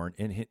Jesus bore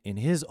in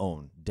his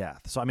own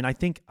death. So, I mean, I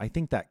think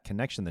that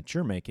connection that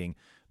you're making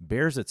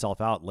bears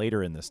itself out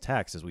later in this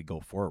text as we go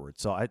forward.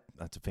 So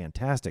that's a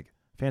fantastic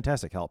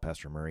help,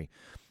 Pastor Murray.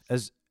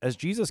 As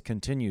Jesus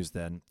continues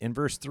then, in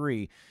verse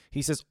 3,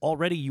 he says,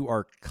 already you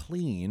are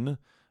clean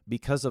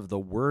because of the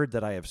word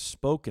that I have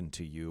spoken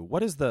to you.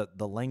 What is the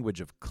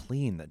language of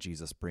clean that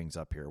Jesus brings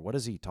up here? What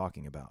is he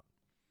talking about?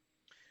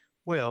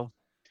 Well,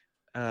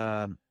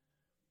 um,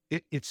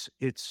 it's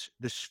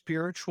the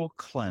spiritual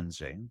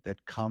cleansing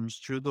that comes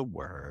through the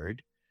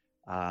word.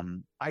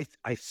 I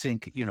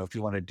think, if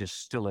you want to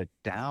distill it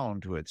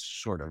down to its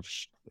sort of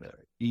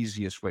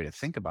easiest way to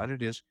think about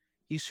it is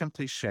he's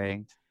simply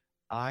saying,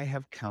 I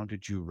have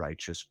counted you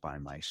righteous by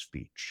my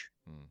speech.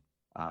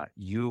 Mm.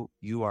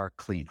 You are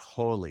clean,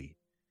 holy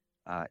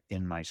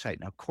in my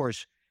sight. Now, of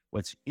course,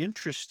 what's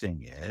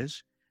interesting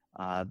is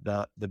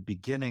the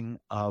beginning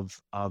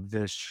of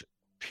this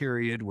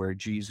period where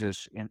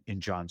Jesus in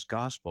John's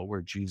gospel,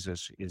 where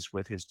Jesus is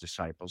with his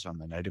disciples on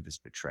the night of his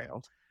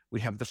betrayal,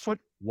 we have the foot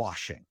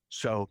washing.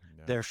 So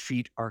Yeah. their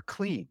feet are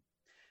clean.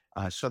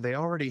 So they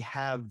already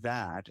have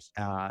that,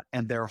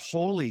 and they're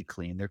wholly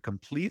clean. They're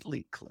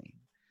completely clean,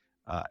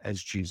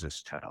 as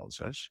Jesus tells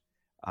us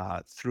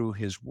through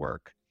his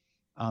work.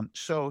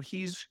 So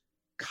he's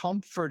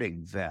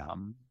comforting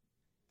them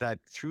that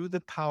through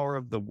the power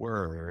of the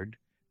word,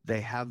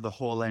 they have the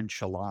whole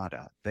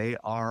enchilada. They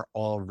are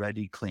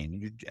already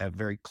clean. A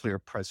very clear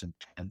present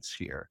tense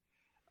here.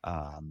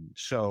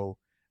 So,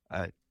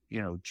 uh,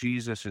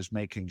 Jesus is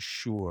making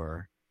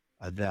sure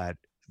that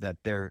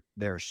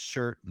they're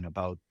certain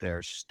about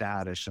their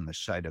status in the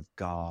sight of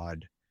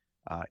God,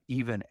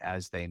 even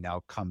as they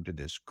now come to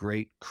this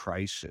great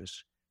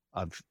crisis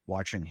of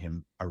watching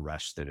him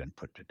arrested and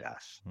put to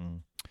death.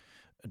 Mm.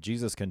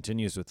 Jesus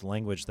continues with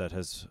language that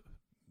has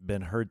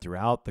been heard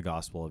throughout the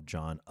Gospel of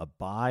John,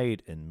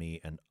 abide in me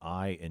and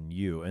I in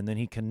you. And then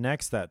he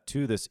connects that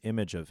to this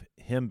image of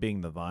him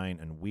being the vine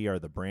and we are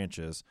the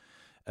branches.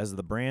 As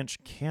the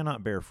branch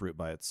cannot bear fruit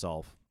by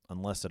itself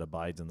unless it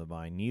abides in the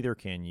vine, neither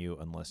can you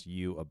unless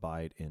you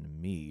abide in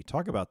me.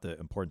 Talk about the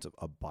importance of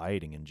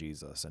abiding in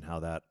Jesus and how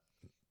that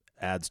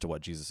adds to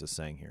what Jesus is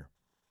saying here.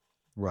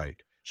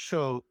 Right.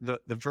 So the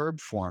verb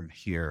form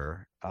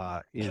here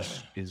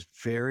is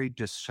very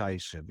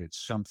decisive. It's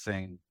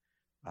something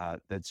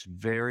that's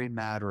very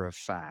matter of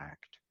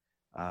fact.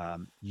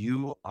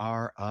 You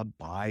are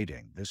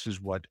abiding. This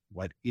is what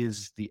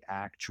is the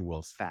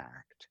actual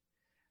fact.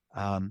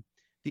 Um,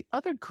 the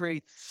other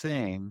great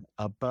thing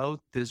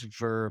about this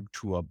verb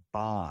to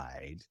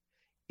abide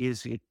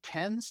is it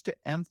tends to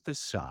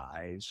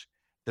emphasize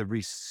the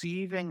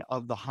receiving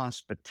of the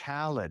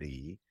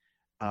hospitality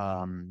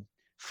um,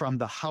 from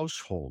the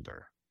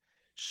householder.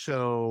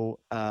 So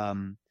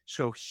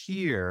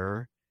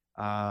here,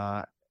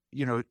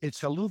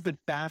 it's a little bit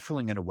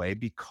baffling in a way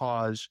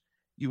because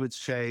you would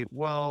say,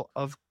 well,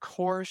 of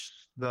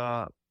course,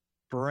 the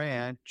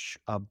branch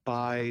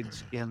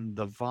abides in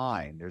the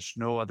vine. There's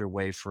no other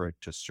way for it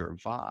to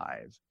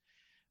survive.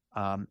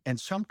 And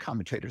some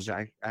commentators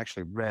I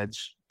actually read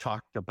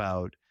talked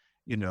about,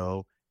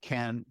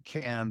 can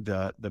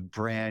the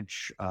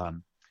branch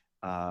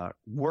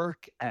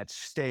work at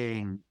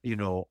staying,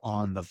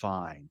 on the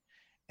vine?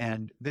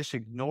 And this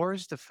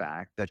ignores the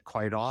fact that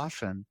quite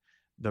often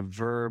the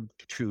verb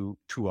to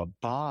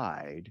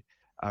abide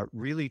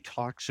really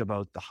talks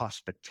about the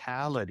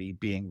hospitality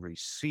being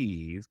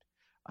received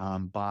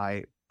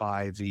by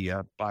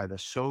the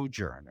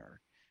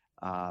sojourner,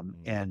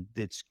 and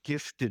it's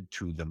gifted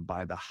to them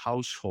by the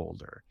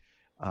householder.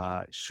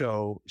 And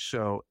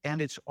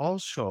it's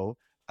also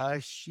a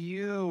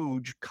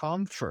huge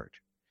comfort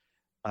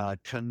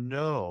to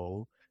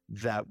know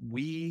that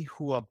we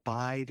who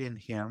abide in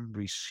him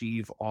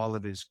receive all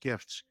of his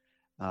gifts.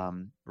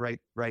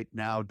 Right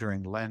now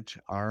during Lent,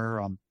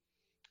 our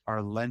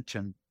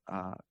Lenten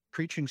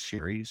preaching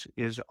series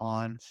is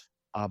on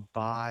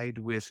abide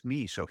with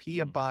me. So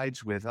he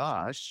abides with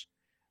us,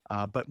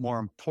 but more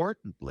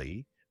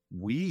importantly,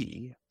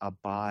 we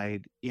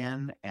abide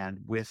in and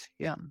with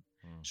him.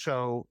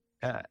 So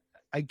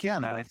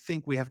again, I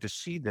think we have to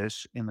see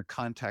this in the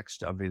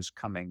context of his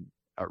coming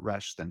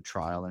arrest and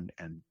trial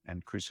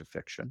and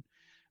crucifixion.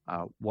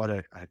 What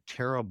a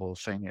terrible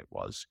thing it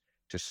was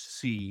to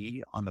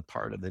see on the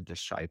part of the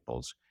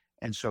disciples.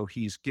 And so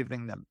he's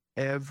giving them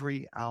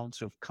every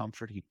ounce of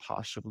comfort he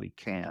possibly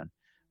can.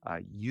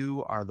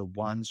 You are the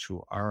ones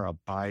who are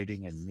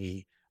abiding in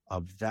me.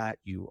 Of that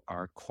you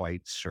are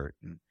quite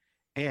certain.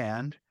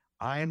 And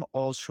I'm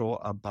also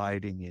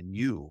abiding in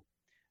you.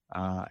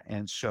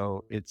 And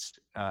so it's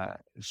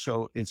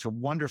a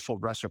wonderful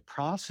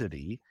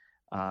reciprocity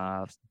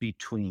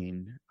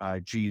between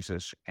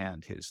Jesus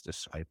and his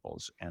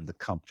disciples and the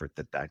comfort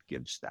that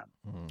gives them.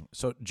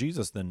 So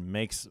Jesus then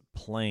makes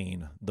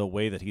plain the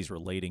way that he's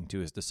relating to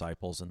his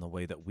disciples and the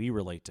way that we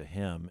relate to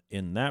him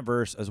in that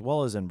verse, as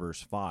well as in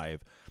verse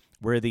 5,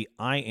 where the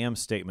I am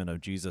statement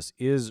of Jesus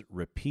is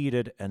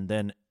repeated and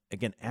then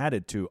again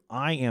added to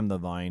I am the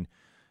vine,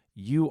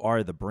 you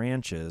are the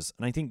branches.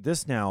 And I think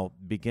this now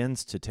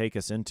begins to take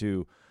us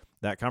into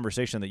that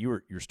conversation that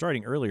you're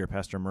starting earlier,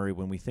 Pastor Murray,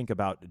 when we think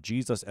about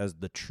Jesus as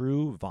the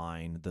true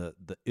vine, the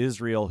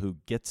Israel who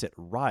gets it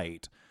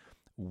right.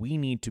 We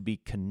need to be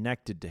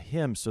connected to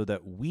him so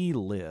that we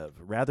live,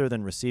 rather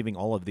than receiving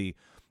all of the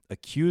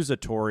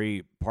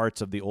accusatory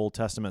parts of the Old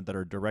Testament that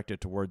are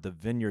directed toward the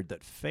vineyard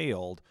that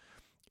failed.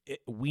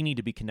 We need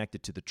to be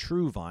connected to the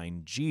true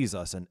vine,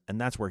 Jesus, and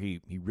that's where he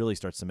really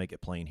starts to make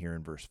it plain here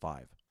in verse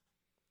 5.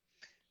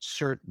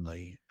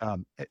 certainly.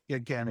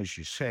 Again, as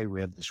you say, we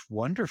have this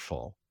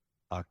wonderful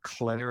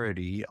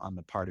clarity on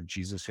the part of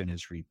Jesus in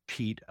his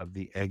repeat of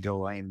the ego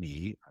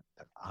eimi,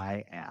 that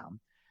I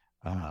am.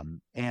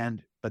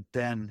 But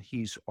then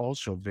he's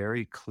also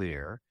very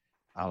clear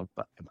uh,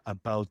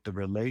 about the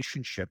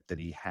relationship that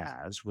he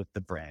has with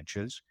the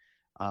branches.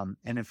 And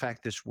in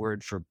fact, this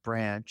word for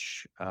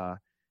branch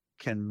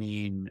can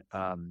mean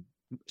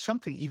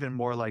something even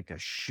more like a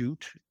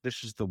shoot.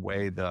 This is the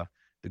way the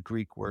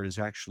Greek word is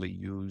actually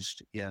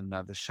used in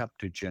the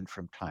Septuagint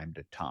from time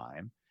to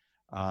time.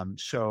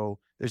 So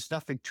there's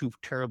nothing too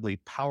terribly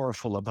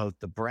powerful about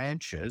the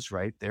branches,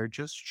 right? They're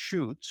just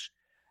shoots.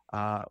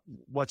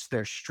 What's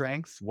their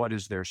strength? What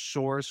is their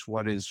source?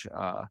 What is,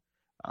 uh,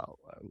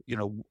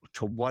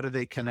 to what are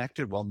they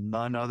connected? Well,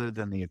 none other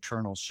than the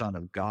eternal Son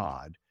of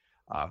God,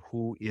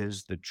 who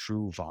is the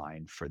true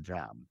vine for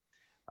them.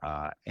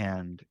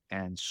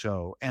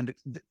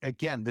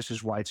 Again, this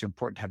is why it's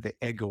important to have the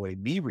ego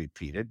eimi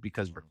repeated,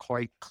 because we're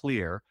quite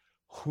clear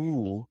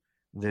who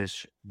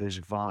this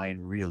vine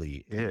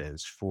really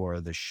is for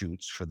the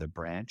shoots, for the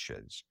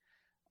branches.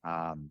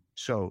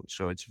 So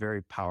it's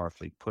very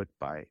powerfully put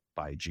by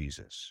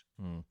Jesus.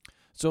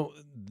 So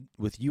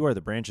with you are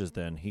the branches,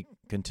 then he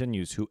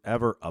continues,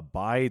 whoever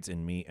abides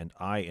in me and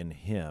I in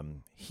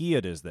him, he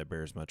it is that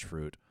bears much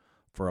fruit.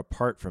 For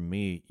apart from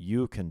me,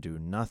 you can do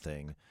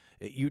nothing.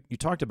 You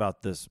talked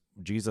about this,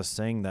 Jesus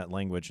saying that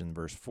language in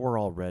verse 4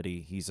 already.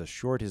 He's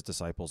assured his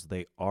disciples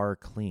they are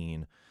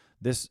clean.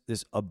 This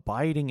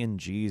abiding in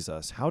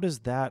Jesus, how does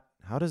that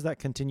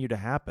continue to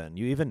happen?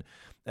 You even,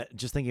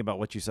 just thinking about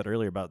what you said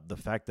earlier about the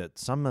fact that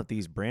some of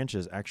these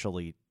branches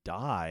actually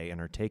die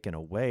and are taken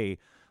away,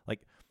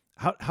 like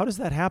how does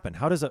that happen?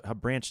 How does a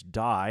branch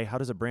die? How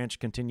does a branch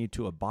continue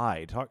to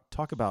abide?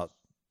 Talk about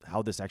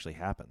how this actually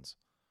happens.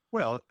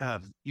 Well,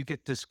 you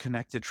get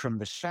disconnected from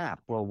the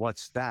sap. Well,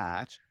 what's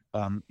that?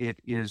 It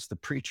is the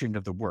preaching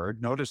of the word.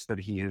 Notice that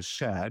he has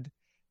said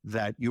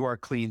that you are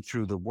clean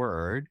through the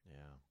word.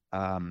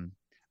 Yeah.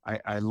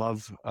 I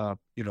love,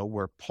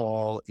 where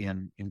Paul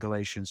in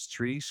Galatians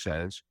 3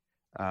 says,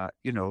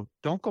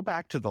 don't go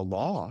back to the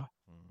law.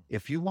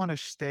 If you want to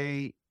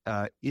stay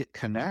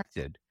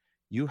connected,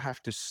 you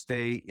have to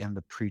stay in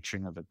the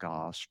preaching of the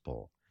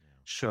gospel.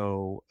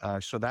 Yeah.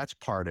 So that's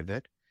part of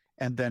it.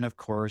 And then, of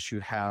course,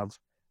 you have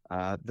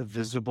the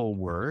visible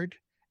word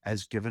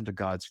as given to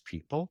God's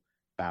people,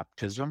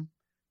 baptism,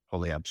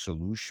 holy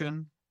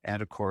absolution,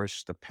 and of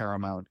course, the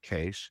paramount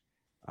case,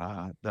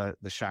 the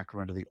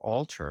sacrament of the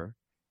altar,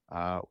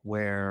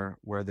 where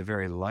the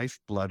very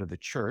lifeblood of the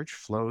church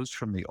flows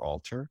from the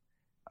altar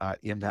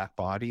in that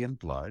body and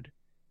blood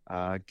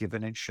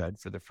given and shed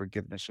for the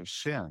forgiveness of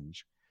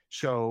sins.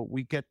 So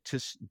we get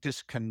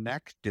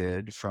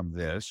disconnected from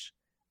this.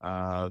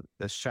 The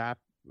sap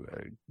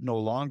no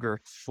longer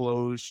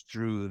flows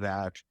through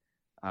that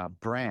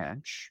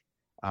branch.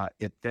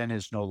 It then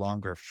is no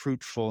longer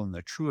fruitful in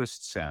the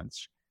truest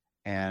sense,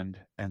 and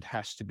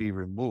has to be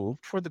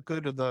removed for the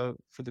good of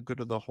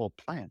the whole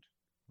plant.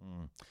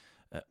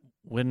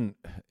 When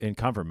in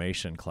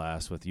confirmation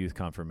class with youth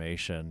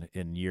confirmation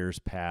in years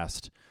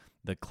past,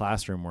 the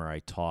classroom where I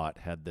taught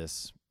had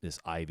this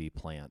ivy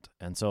plant,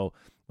 and so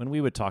when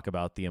we would talk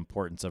about the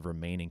importance of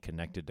remaining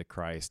connected to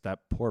Christ, that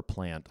poor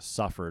plant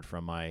suffered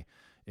from my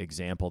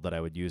example that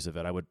I would use of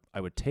it. I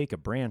would take a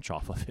branch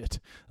off of it,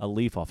 a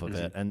leaf off of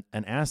it, and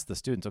ask the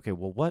students, okay,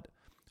 well,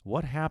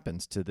 what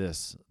happens to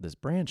this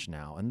branch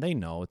now? And they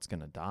know it's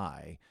going to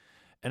die.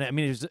 And I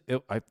mean,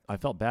 I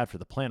felt bad for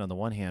the plant on the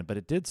one hand, but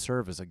it did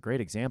serve as a great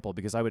example,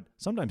 because I would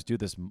sometimes do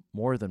this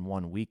more than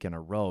 1 week in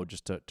a row,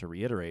 just to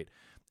reiterate.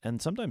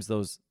 And sometimes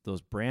those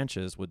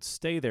branches would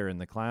stay there in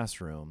the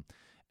classroom,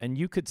 and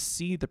you could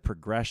see the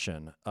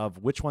progression of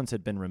which ones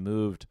had been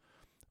removed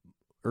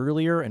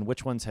earlier and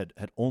which ones had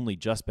only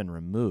just been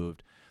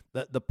removed.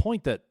 The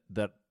point that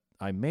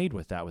I made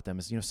with them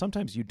is,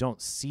 sometimes you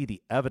don't see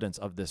the evidence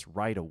of this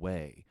right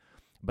away,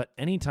 but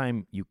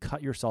anytime you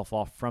cut yourself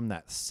off from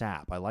that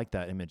sap, I like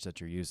that image that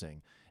you're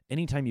using.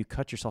 Anytime you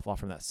cut yourself off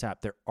from that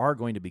sap, there are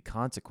going to be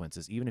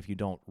consequences, even if you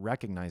don't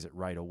recognize it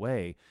right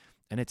away.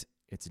 And it's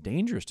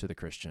dangerous to the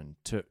Christian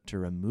to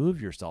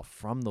remove yourself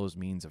from those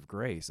means of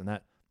grace. And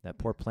that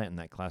poor plant in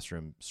that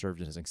classroom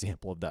served as an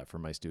example of that for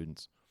my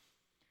students.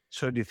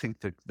 So do you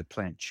think the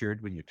plant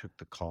cheered when you took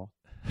the call?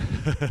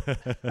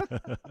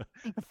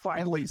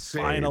 Finally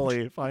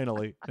saved.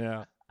 Finally.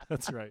 Yeah,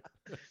 that's right.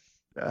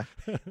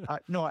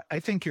 No, I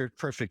think you're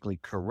perfectly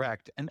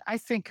correct. And I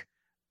think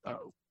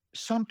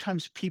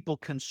sometimes people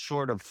can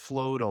sort of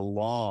float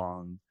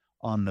along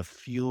on the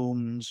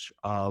fumes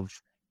of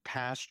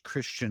past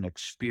Christian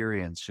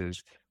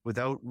experiences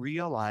without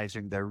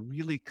realizing they're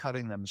really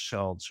cutting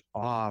themselves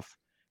off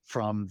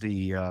from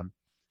the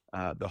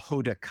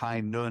Hoda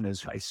Kai Nun,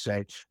 as I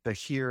say, the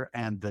here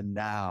and the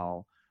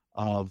now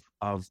of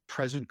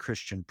present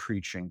Christian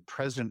preaching,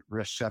 present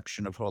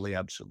reception of Holy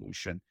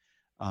Absolution,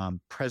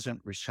 present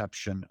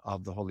reception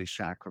of the Holy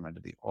Sacrament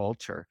of the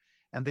altar.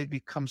 And they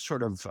become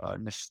sort of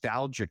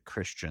nostalgic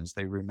Christians.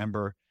 They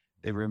remember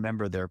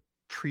their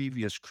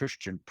previous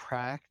Christian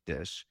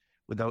practice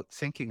without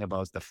thinking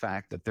about the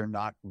fact that they're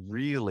not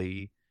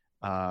really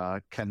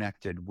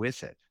connected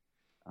with it.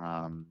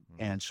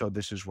 And so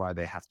this is why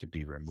they have to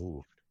be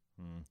removed.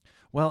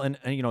 Well, and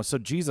so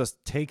Jesus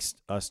takes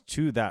us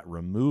to that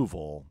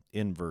removal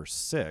in verse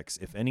 6.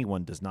 If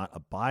anyone does not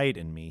abide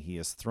in me, he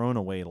is thrown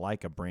away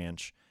like a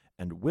branch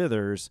and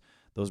withers.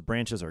 Those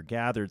branches are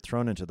gathered,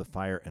 thrown into the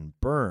fire, and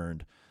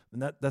burned.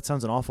 And that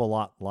sounds an awful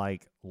lot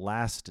like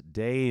last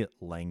day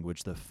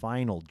language, the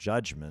final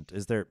judgment.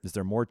 Is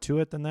there more to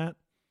it than that?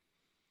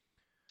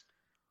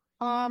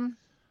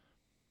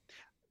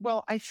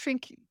 Well, I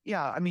think,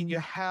 yeah, I mean, you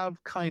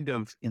have kind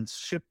of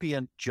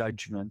incipient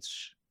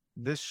judgments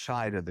this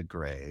side of the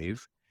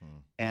grave,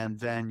 and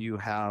then you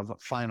have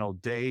final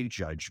day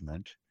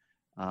judgment.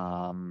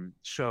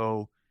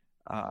 So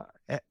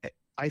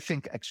I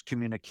think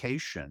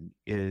excommunication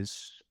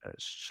is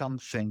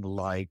something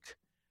like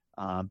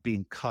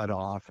being cut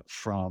off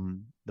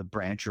from the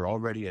branch. You're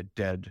already a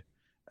dead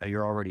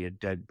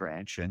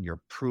branch, and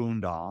you're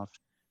pruned off,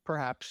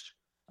 perhaps,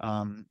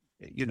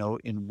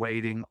 in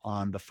waiting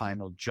on the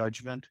final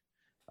judgment,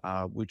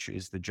 which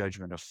is the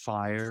judgment of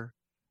fire.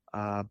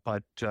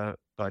 But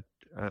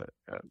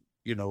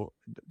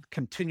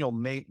continual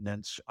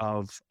maintenance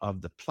of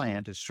the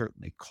plant is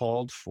certainly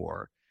called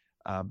for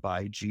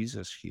by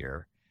Jesus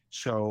here.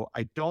 So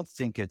I don't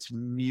think it's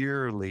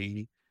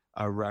merely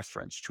a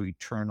reference to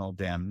eternal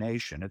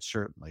damnation. It's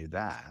certainly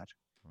that,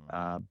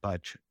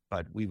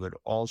 but we would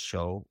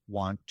also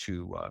want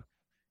to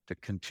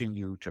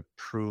continue to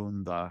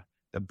prune the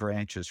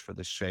branches for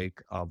the sake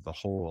of the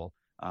whole,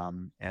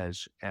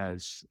 as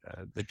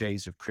the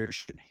days of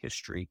Christian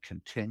history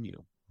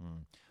continue.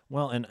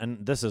 Well,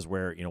 and this is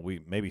where we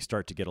maybe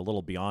start to get a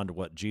little beyond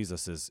what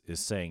Jesus is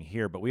saying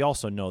here, but we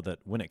also know that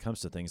when it comes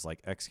to things like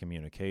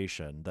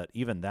excommunication, that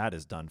even that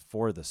is done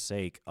for the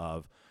sake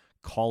of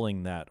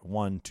calling that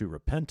one to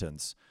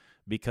repentance,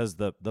 because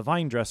the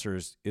vine dresser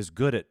is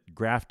good at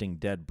grafting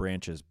dead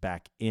branches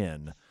back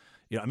in.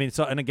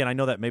 So, and again, I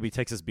know that maybe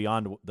takes us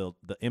beyond the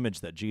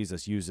image that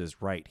Jesus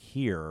uses right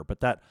here,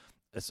 but that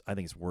is, I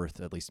think, it's worth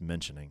at least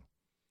mentioning.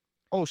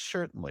 Oh,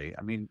 certainly.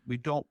 I mean, we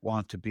don't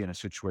want to be in a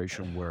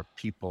situation where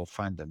people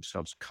find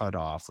themselves cut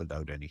off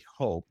without any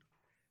hope.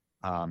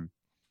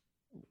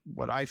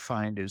 What I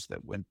find is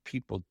that when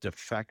people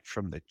defect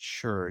from the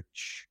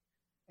church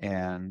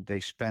and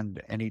they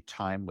spend any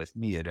time with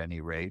me, at any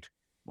rate,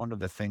 one of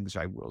the things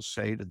I will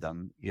say to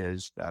them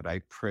is that I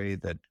pray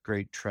that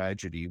great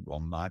tragedy will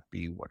not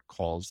be what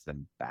calls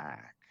them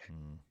back.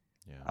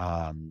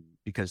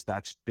 Because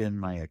that's been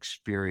my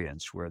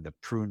experience, where the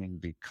pruning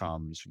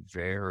becomes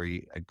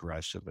very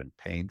aggressive and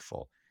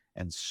painful.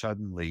 And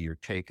suddenly you're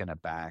taken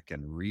aback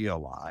and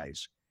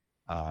realize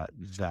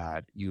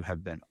that you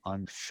have been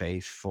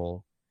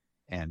unfaithful,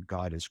 and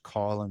God is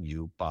calling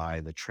you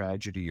by the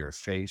tragedy you're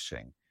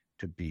facing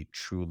to be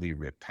truly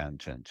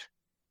repentant,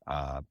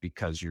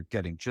 because you're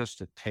getting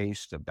just a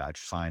taste of that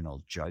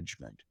final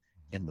judgment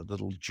in the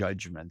little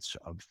judgments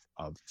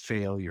of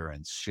failure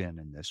and sin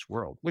in this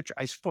world, which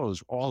I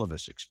suppose all of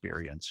us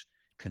experience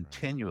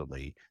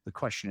continually. The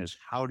question is,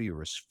 how do you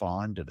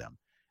respond to them?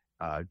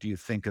 Do you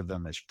think of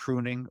them as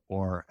pruning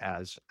or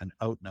as an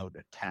out-and-out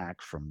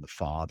attack from the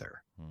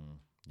Father?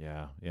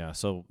 Yeah.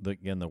 So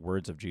again, the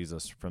words of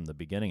Jesus from the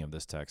beginning of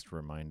this text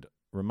remind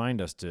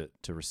us to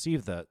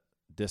receive that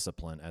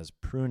discipline as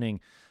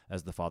pruning,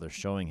 as the Father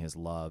showing his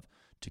love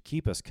to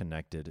keep us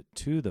connected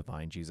to the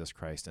vine, Jesus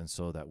Christ, and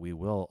so that we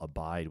will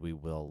abide, we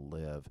will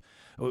live.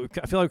 I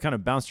feel like we kind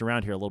of bounced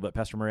around here a little bit,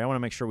 Pastor Murray. I want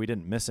to make sure we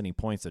didn't miss any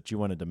points that you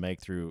wanted to make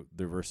through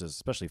the verses,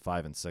 especially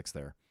 5 and 6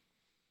 there.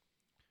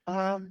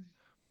 Let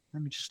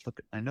me just look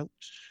at my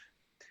notes.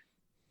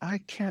 I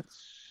can't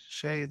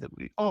say that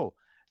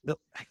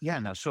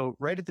so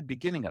right at the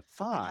beginning of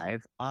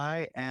 5,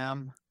 I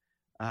am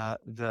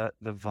the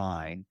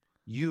vine,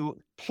 you,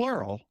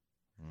 plural,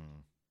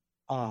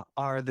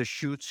 are the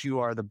shoots, you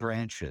are the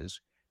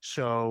branches.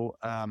 So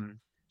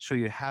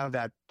you have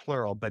that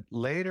plural, but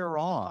later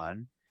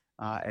on,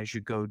 as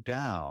you go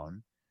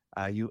down,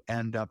 you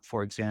end up,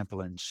 for example,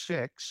 in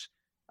 6,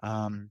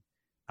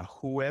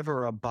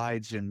 whoever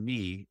abides in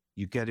me,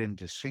 you get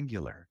into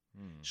singular.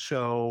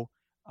 So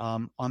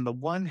on the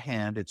one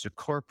hand, it's a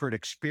corporate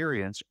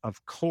experience.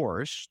 Of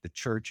course, the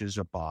church is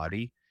a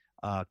body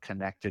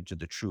connected to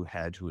the true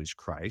head, who is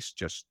Christ,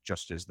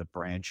 just as the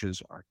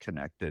branches are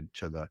connected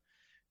to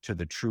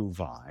the true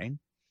vine.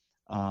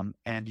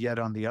 And yet,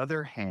 on the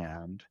other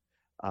hand,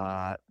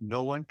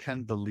 no one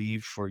can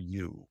believe for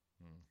you.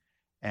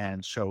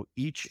 And so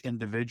each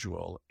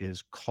individual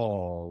is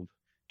called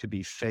to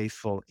be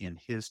faithful in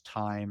his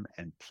time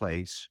and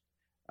place,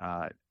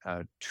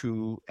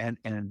 and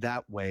in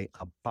that way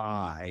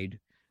abide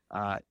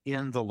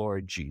in the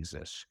Lord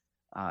Jesus.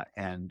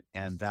 And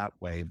that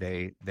way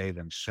they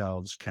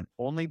themselves can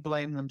only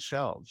blame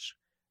themselves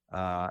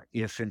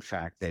if in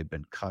fact they've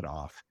been cut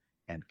off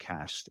and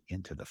cast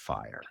into the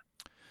fire.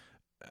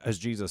 As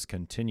Jesus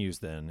continues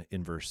then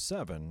in verse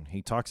 7,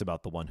 he talks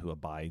about the one who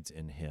abides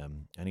in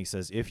him. And he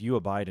says, if you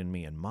abide in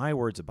me and my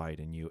words abide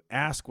in you,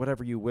 ask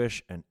whatever you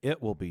wish and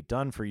it will be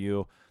done for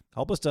you.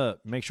 Help us to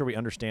make sure we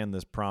understand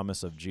this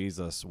promise of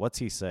Jesus. What's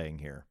he saying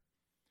here?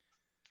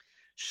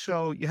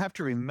 So you have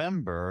to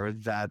remember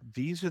that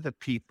these are the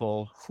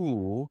people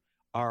who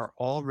are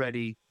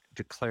already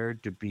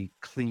declared to be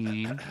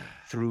clean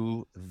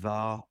through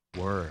the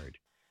word.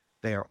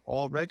 They are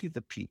already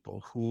the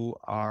people who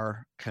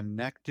are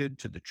connected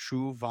to the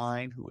true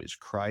vine, who is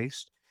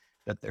Christ,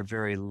 that their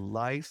very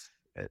life,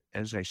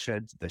 as I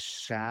said, the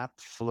sap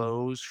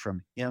flows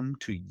from him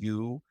to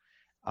you,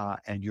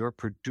 and you're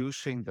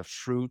producing the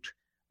fruit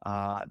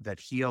that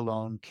he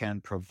alone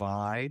can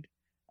provide.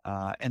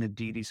 And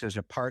indeed, he says,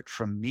 apart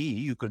from me,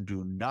 you can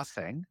do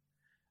nothing,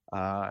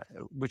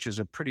 which is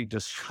a pretty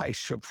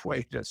decisive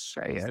way to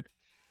say it.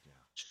 Yeah.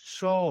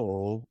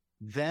 So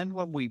then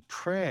when we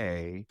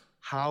pray,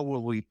 how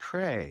will we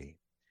pray?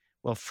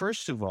 Well,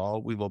 first of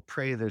all, we will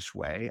pray this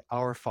way,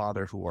 Our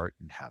Father who art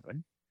in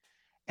heaven.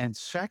 And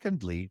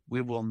secondly,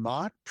 we will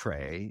not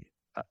pray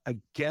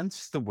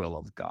against the will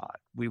of God.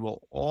 We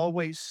will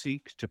always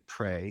seek to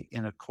pray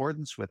in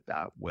accordance with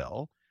that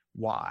will.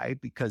 Why?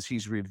 Because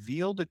he's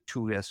revealed it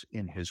to us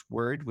in his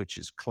word, which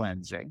is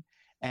cleansing.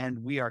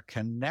 And we are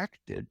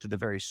connected to the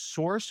very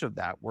source of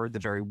that word, the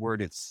very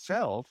word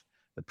itself,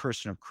 the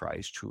person of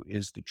Christ, who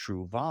is the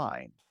true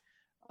vine.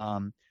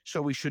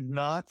 So we should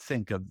not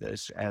think of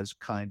this as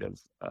kind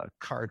of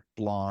carte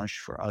blanche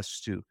for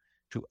us to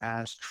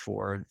ask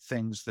for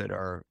things that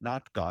are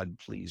not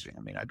God-pleasing.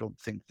 I mean, I don't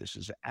think this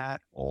is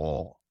at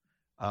all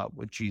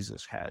what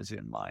Jesus has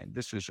in mind.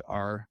 This is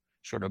our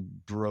sort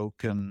of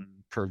broken,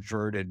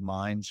 perverted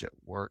minds at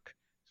work.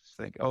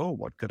 Think, oh,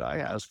 what could I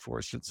ask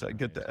for since I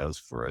get to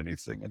ask for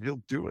anything and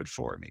he'll do it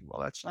for me?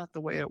 Well, that's not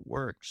the way it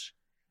works.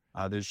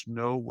 There's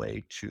no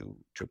way to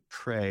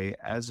pray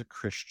as a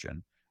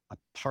Christian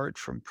apart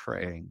from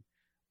praying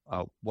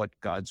what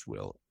God's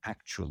will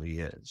actually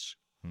is.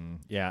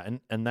 Yeah,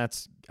 and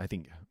that's, I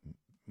think,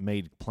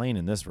 made plain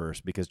in this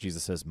verse because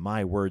Jesus says,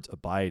 my words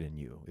abide in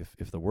you.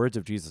 If the words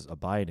of Jesus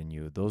abide in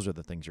you, those are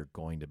the things you're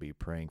going to be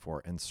praying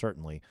for, and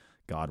certainly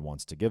God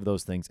wants to give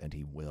those things, and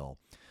he will.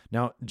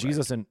 Now,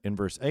 Jesus in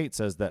verse 8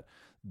 says that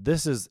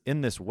this is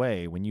in this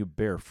way, when you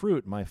bear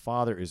fruit, my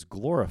Father is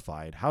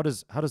glorified. How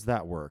does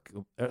that work?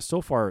 So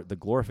far, the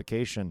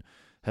glorification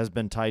has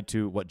been tied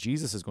to what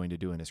Jesus is going to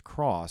do in his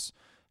cross.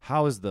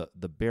 How is the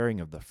bearing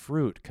of the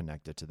fruit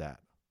connected to that?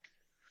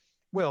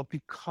 Well,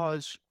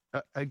 because,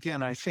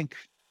 again, I think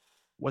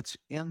what's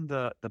in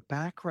the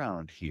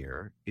background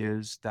here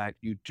is that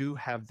you do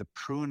have the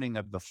pruning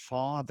of the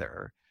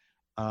Father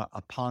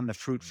upon the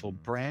fruitful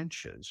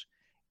branches.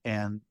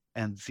 And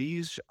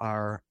these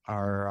are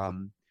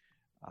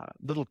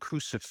little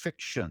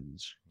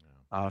crucifixions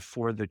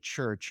for the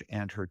church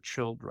and her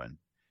children.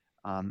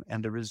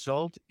 And the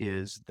result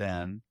is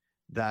then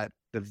that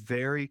the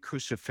very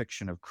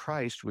crucifixion of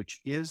Christ, which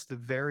is the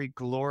very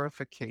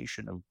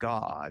glorification of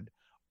God,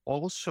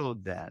 also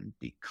then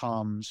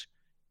becomes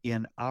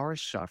in our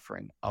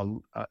suffering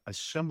a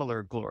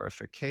similar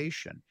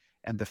glorification.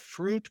 And the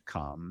fruit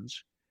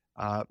comes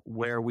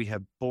where we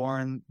have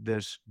borne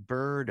this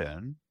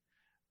burden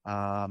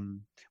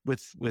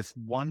with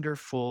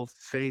wonderful,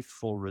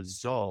 faithful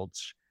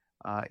results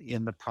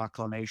in the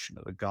proclamation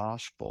of the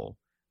gospel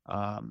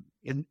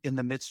in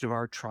the midst of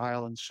our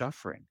trial and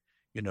suffering.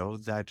 You know,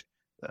 that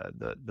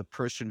the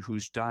person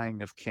who's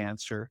dying of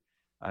cancer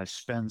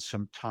spends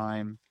some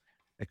time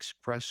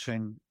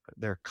expressing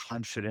their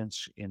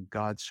confidence in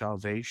God's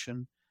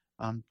salvation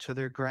to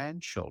their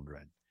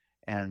grandchildren.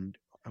 And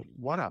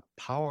what a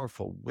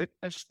powerful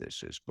witness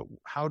this is. But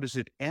how does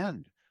it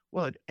end?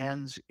 Well, it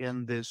ends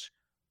in this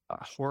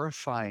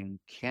horrifying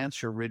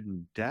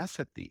cancer-ridden death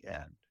at the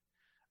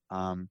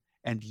end.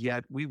 And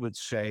yet we would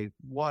say,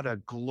 what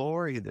a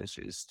glory this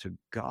is to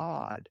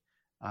God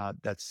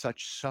that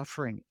such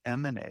suffering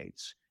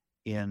emanates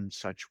in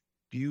such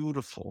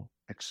beautiful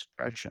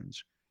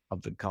expressions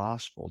of the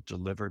gospel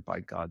delivered by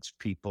God's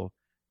people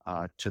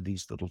to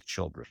these little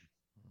children.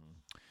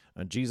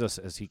 And Jesus,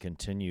 as he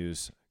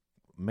continues,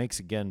 makes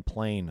again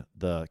plain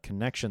the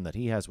connection that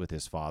he has with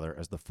his Father.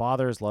 As the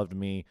Father has loved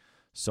me,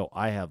 so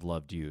I have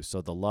loved you.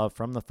 So the love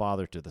from the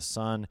Father to the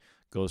Son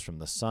goes from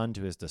the Son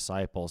to his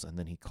disciples, and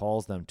then he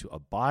calls them to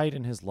abide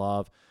in his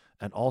love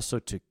and also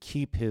to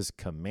keep his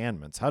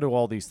commandments. How do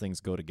all these things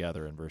go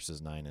together in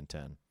verses 9 and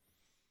 10?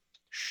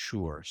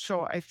 Sure.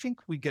 So I think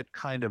we get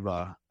kind of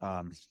a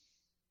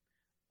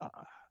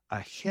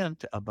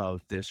hint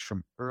about this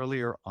from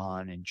earlier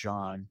on in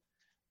John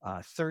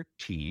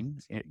 13,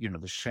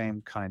 the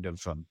same kind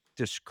of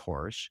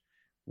discourse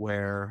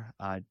where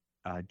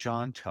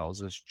John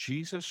tells us,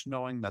 Jesus,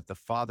 knowing that the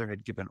Father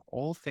had given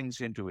all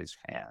things into his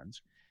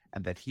hands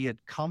and that he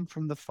had come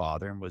from the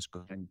Father and was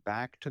going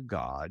back to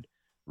God,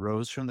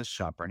 rose from the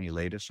supper, and he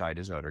laid aside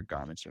his outer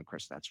garments. And of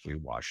course, that's where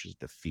he washes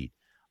the feet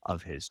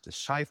of his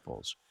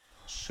disciples.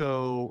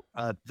 So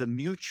the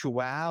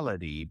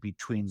mutuality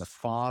between the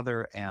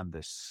Father and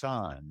the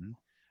Son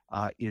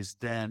is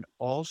then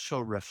also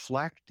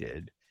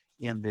reflected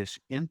in this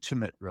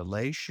intimate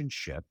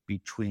relationship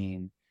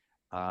between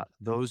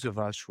those of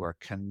us who are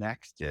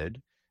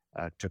connected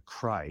to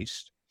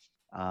Christ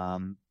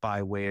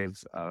by way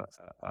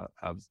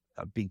of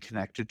being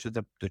connected to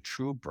the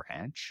true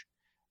branch.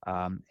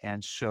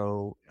 And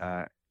so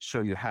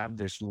you have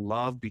this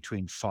love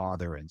between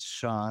father and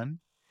son.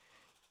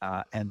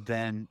 And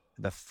then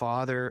the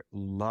father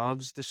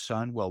loves the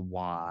son. Well,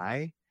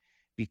 why?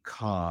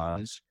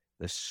 Because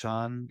the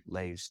son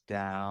lays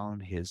down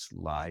his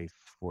life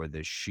for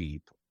the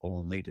sheep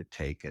only to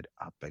take it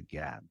up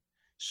again.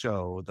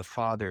 So the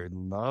father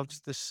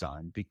loves the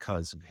son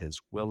because of his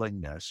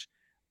willingness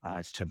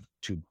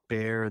to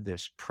bear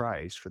this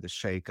price for the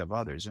sake of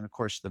others. And of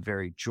course, the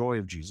very joy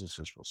of Jesus,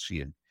 as we'll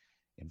see in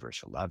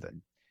verse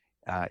 11,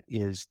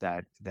 is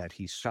that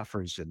he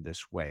suffers in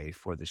this way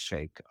for the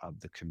sake of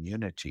the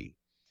community.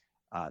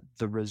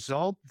 The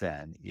result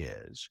then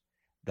is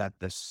that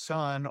the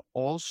Son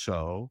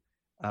also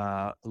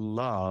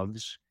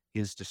loves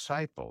his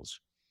disciples,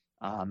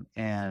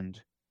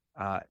 and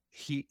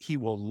he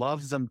will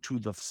love them to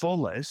the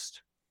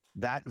fullest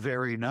that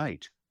very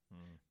night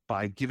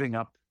by giving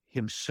up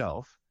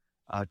himself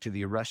to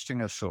the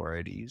arresting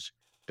authorities,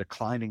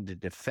 declining to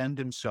defend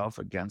himself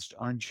against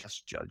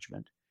unjust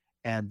judgment,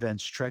 and then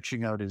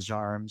stretching out his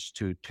arms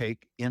to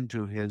take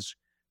into his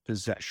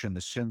possession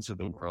the sins of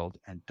the world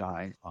and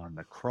die on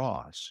the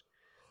cross.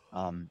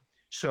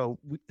 So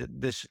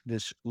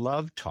this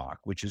love talk,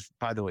 which is,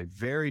 by the way,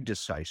 very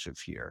decisive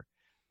here,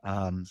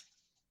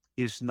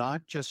 is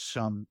not just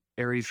some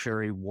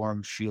airy-fairy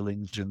warm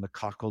feelings in the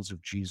cockles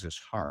of Jesus'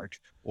 heart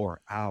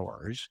or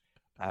ours,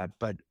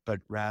 but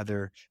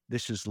rather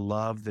this is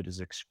love that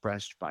is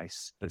expressed by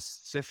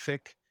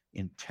specific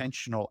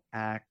intentional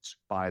acts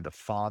by the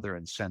Father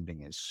in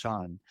sending his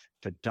Son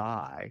to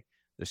die,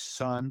 the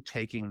Son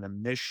taking the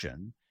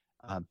mission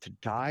to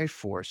die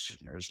for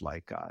sinners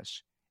like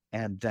us,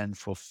 and then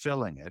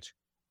fulfilling it,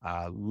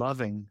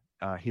 loving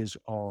his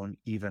own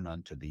even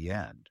unto the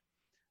end.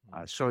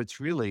 So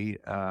it's really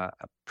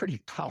pretty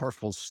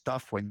powerful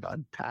stuff when you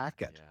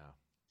unpack it.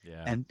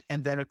 Yeah.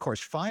 And then, of course,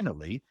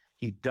 finally,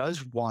 he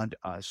does want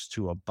us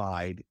to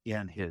abide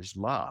in his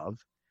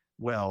love.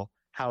 Well,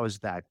 how is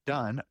that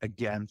done?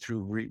 Again,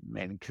 through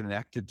remaining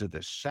connected to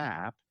the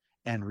sap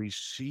and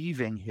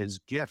receiving his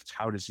gifts.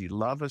 How does he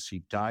love us?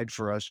 He died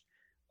for us.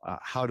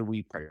 How do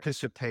we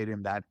participate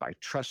in that? By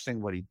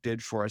trusting what he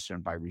did for us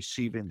and by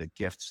receiving the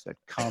gifts that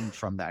come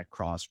from that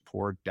cross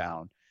poured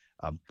down,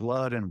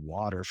 blood and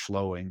water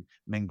flowing,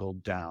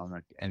 mingled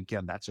down. And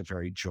again, that's a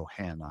very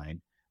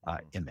Johannine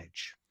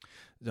image.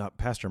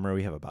 Pastor Murray,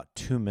 we have about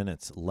 2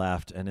 minutes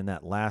left. And in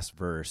that last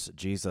verse,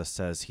 Jesus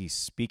says he's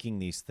speaking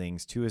these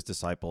things to his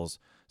disciples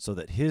so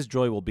that his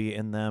joy will be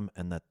in them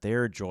and that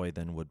their joy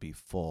then would be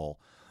full.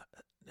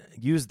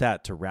 Use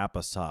that to wrap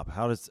us up.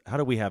 How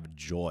do we have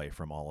joy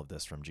from all of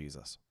this from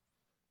Jesus?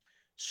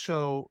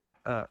 So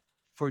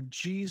for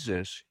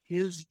Jesus,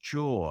 his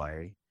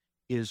joy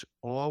is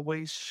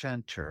always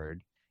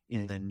centered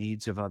in the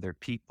needs of other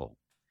people.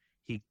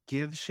 He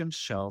gives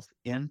himself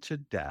into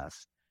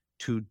death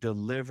to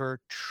deliver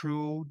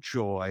true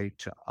joy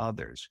to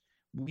others.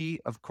 We,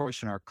 of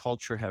course, in our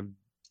culture have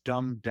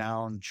dumbed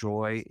down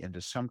joy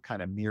into some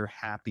kind of mere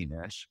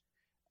happiness,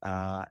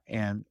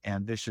 and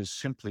this is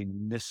simply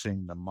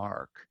missing the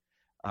mark.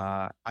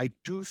 I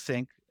do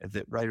think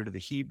that writer to the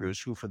Hebrews,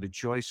 who for the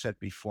joy set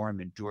before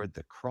him endured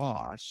the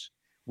cross,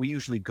 we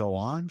usually go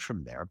on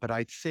from there, but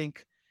I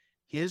think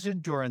his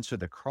endurance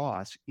of the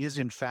cross is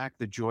in fact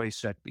the joy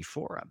set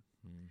before him.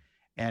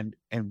 And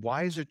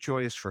why is it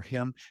joyous for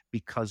him?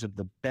 Because of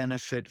the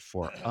benefit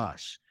for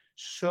us.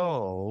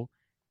 So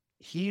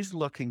he's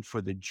looking for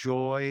the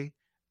joy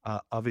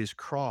of his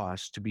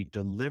cross to be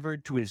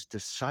delivered to his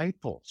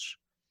disciples.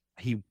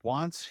 He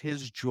wants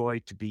his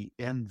joy to be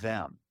in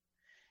them.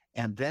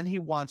 And then he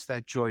wants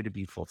that joy to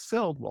be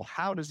fulfilled. Well,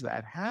 how does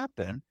that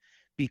happen?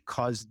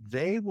 Because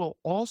they will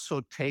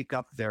also take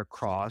up their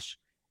cross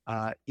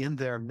in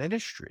their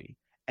ministry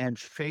and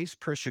face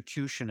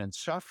persecution and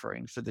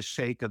suffering for the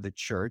sake of the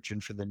church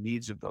and for the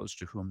needs of those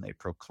to whom they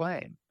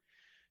proclaim.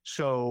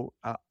 So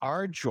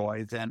our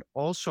joy then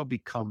also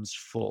becomes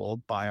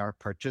full by our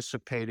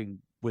participating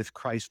with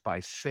Christ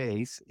by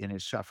faith in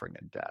his suffering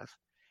and death,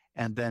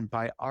 and then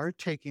by our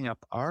taking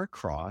up our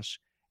cross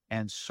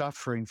and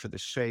suffering for the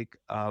sake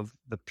of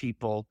the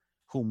people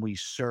whom we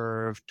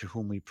serve, to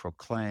whom we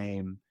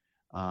proclaim,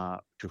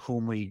 to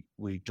whom we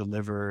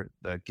deliver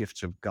the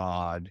gifts of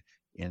God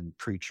in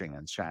preaching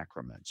and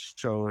sacraments.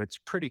 So it's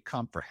pretty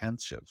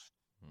comprehensive.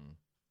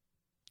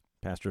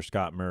 Pastor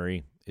Scott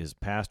Murray is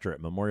pastor at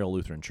Memorial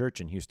Lutheran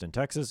Church in Houston,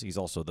 Texas. He's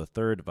also the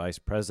third vice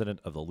president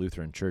of the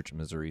Lutheran Church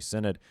Missouri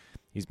Synod.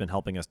 He's been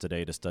helping us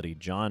today to study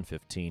John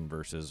 15,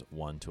 verses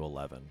 1 to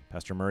 11.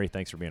 Pastor Murray,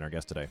 thanks for being our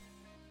guest today.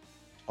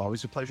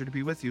 Always a pleasure to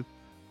be with you.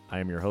 I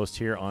am your host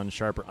here on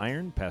Sharper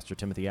Iron, Pastor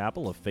Timothy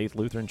Appel of Faith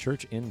Lutheran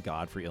Church in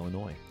Godfrey,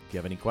 Illinois. If you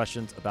have any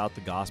questions about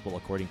the gospel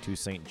according to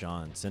St.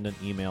 John, send an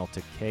email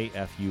to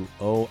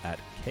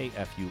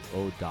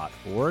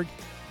kfuo@kfuo.org.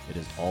 It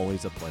is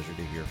always a pleasure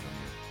to hear from you.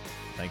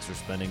 Thanks for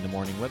spending the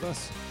morning with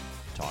us.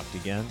 Talk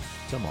again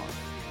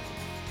tomorrow.